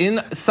tray in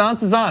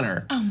Sansa's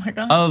honor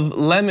of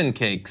lemon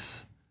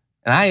cakes,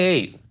 and I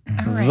ate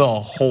the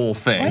whole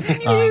thing. Why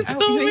didn't you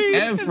tell me?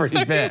 Every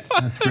bit.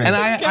 That's great. And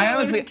I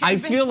honestly, I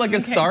feel like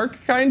a Stark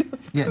kind of.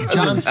 Yeah,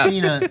 John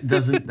Cena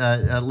doesn't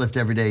lift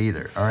every day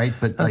either. All right,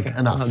 but like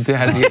enough.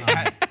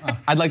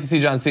 I'd like to see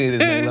John Cena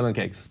these lemon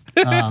cakes.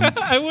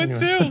 I would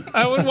too.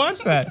 I would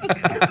watch that.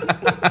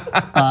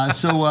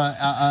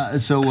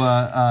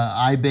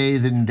 I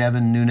bathe in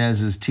Devin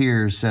Nunez's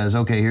tears says,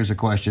 okay, here's a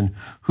question.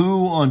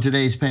 Who on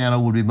today's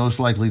panel would be most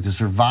likely to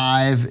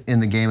survive in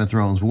the Game of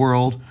Thrones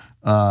world?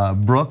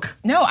 Brooke?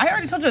 No, I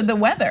already told you the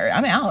weather.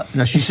 I'm out.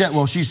 No, she said,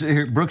 well,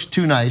 Brooke's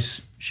too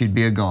nice. She'd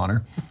be a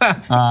goner.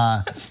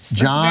 John,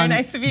 very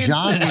nice of you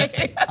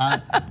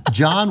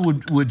John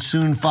would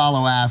soon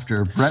follow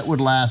after. Brett would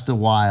last a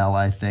while,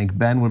 I think.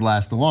 Ben would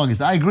last the longest.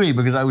 I agree,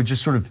 because I would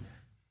just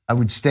I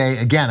would stay,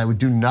 again, I would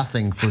do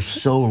nothing for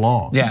so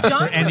long. Yeah,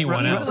 for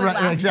anyone else.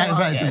 Right, exactly,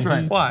 right, that's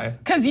right. Why?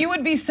 Because you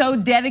would be so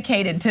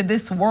dedicated to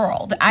this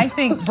world. I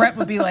think Brett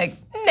would be like,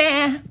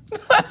 nah.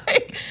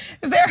 Like,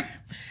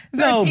 Is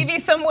there a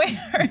TV somewhere?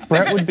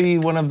 Brett would be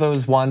one of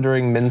those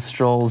wandering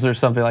minstrels or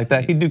something like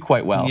that. He'd do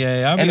quite well.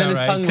 Yeah, and then his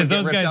tongue would get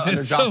those ripped guys out did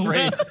under so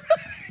Joffrey. well.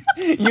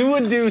 You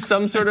would do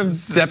some sort of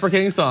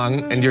deprecating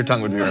song, and your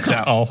tongue would be ripped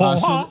out.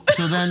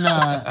 So then,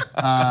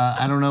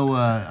 I don't know.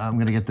 I'm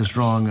gonna get this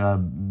wrong.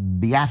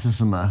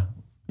 Beatisima.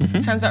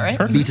 Sounds about right.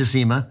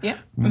 Beatisima. Yeah.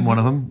 One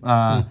of them.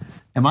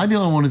 Am I the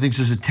only one who thinks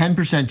there's a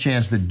 10%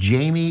 chance that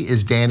Jamie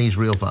is Danny's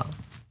real father?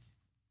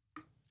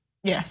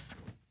 Yes.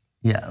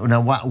 Yeah. Now,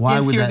 why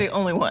Yes, would you're that? the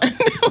only one.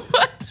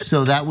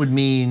 So that would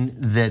mean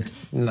that.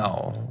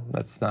 No,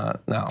 that's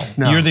not. No.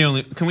 You're the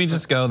only. Can we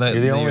just go that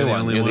You're the only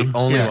one. You're the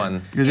only Yeah.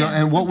 one.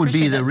 And what would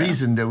be Appreciate the that,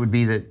 reason? That would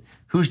be that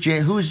who's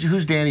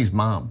Danny's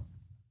mom?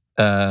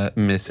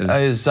 Mrs.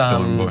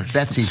 Stormbush.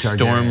 Betsy Targaryen.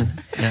 Storm.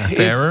 Yeah.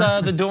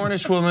 It's the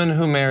Dornish woman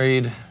who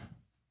married.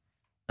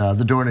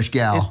 The Dornish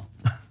gal.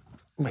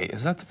 Wait,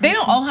 is that the? They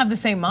don't all have the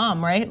same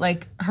mom, right?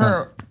 Like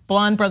her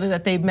blonde brother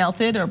that they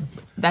melted, or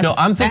that's, No,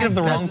 I'm thinking of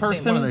the wrong that's same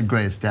person. One of the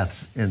greatest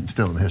deaths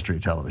still in the history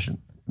of television.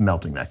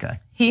 Melting that guy.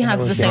 He has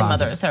the same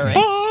mother, Bronzes. is that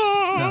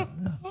right?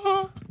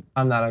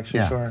 I'm not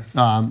actually sure.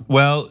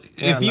 Well,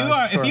 Yeah, if you I'm are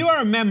not sure. if you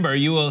are a member,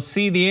 you will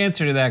see the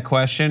answer to that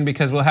question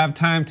because we'll have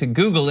time to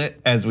Google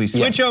it as we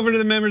switch Yes. over to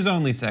the members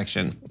only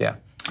section. Yeah.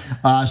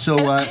 I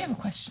have a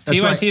question. That's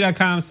right.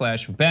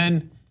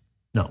 TYT.com/Ben.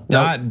 No.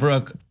 Dot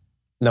Brooke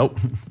Nope.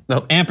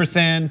 Nope.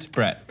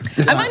 Brett.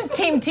 I'm on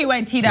team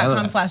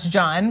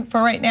TYT.com/John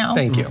for right now.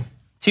 Thank you.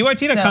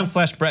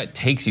 TYT.com/Brett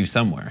takes you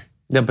somewhere.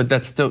 Yeah, but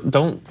that's still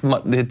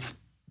it's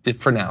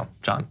for now,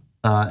 John.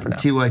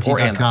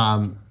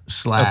 TYT.com/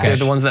 They're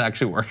the ones that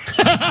actually work.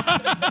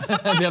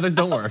 The others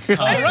don't work. All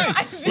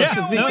right.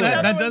 Yeah, no,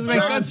 that does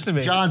make sense to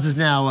me. John's is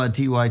now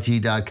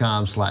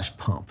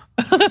TYT.com/pump.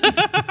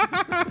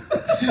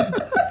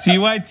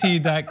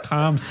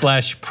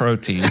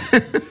 TYT.com/protein.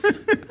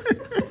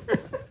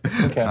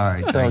 Okay. All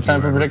right. So thank time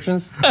you, for everyone.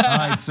 predictions. All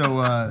right.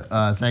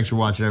 So thanks for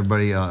watching,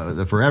 everybody.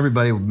 For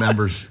everybody,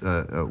 members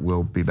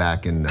will be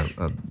back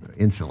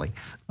instantly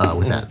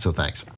with that. So thanks.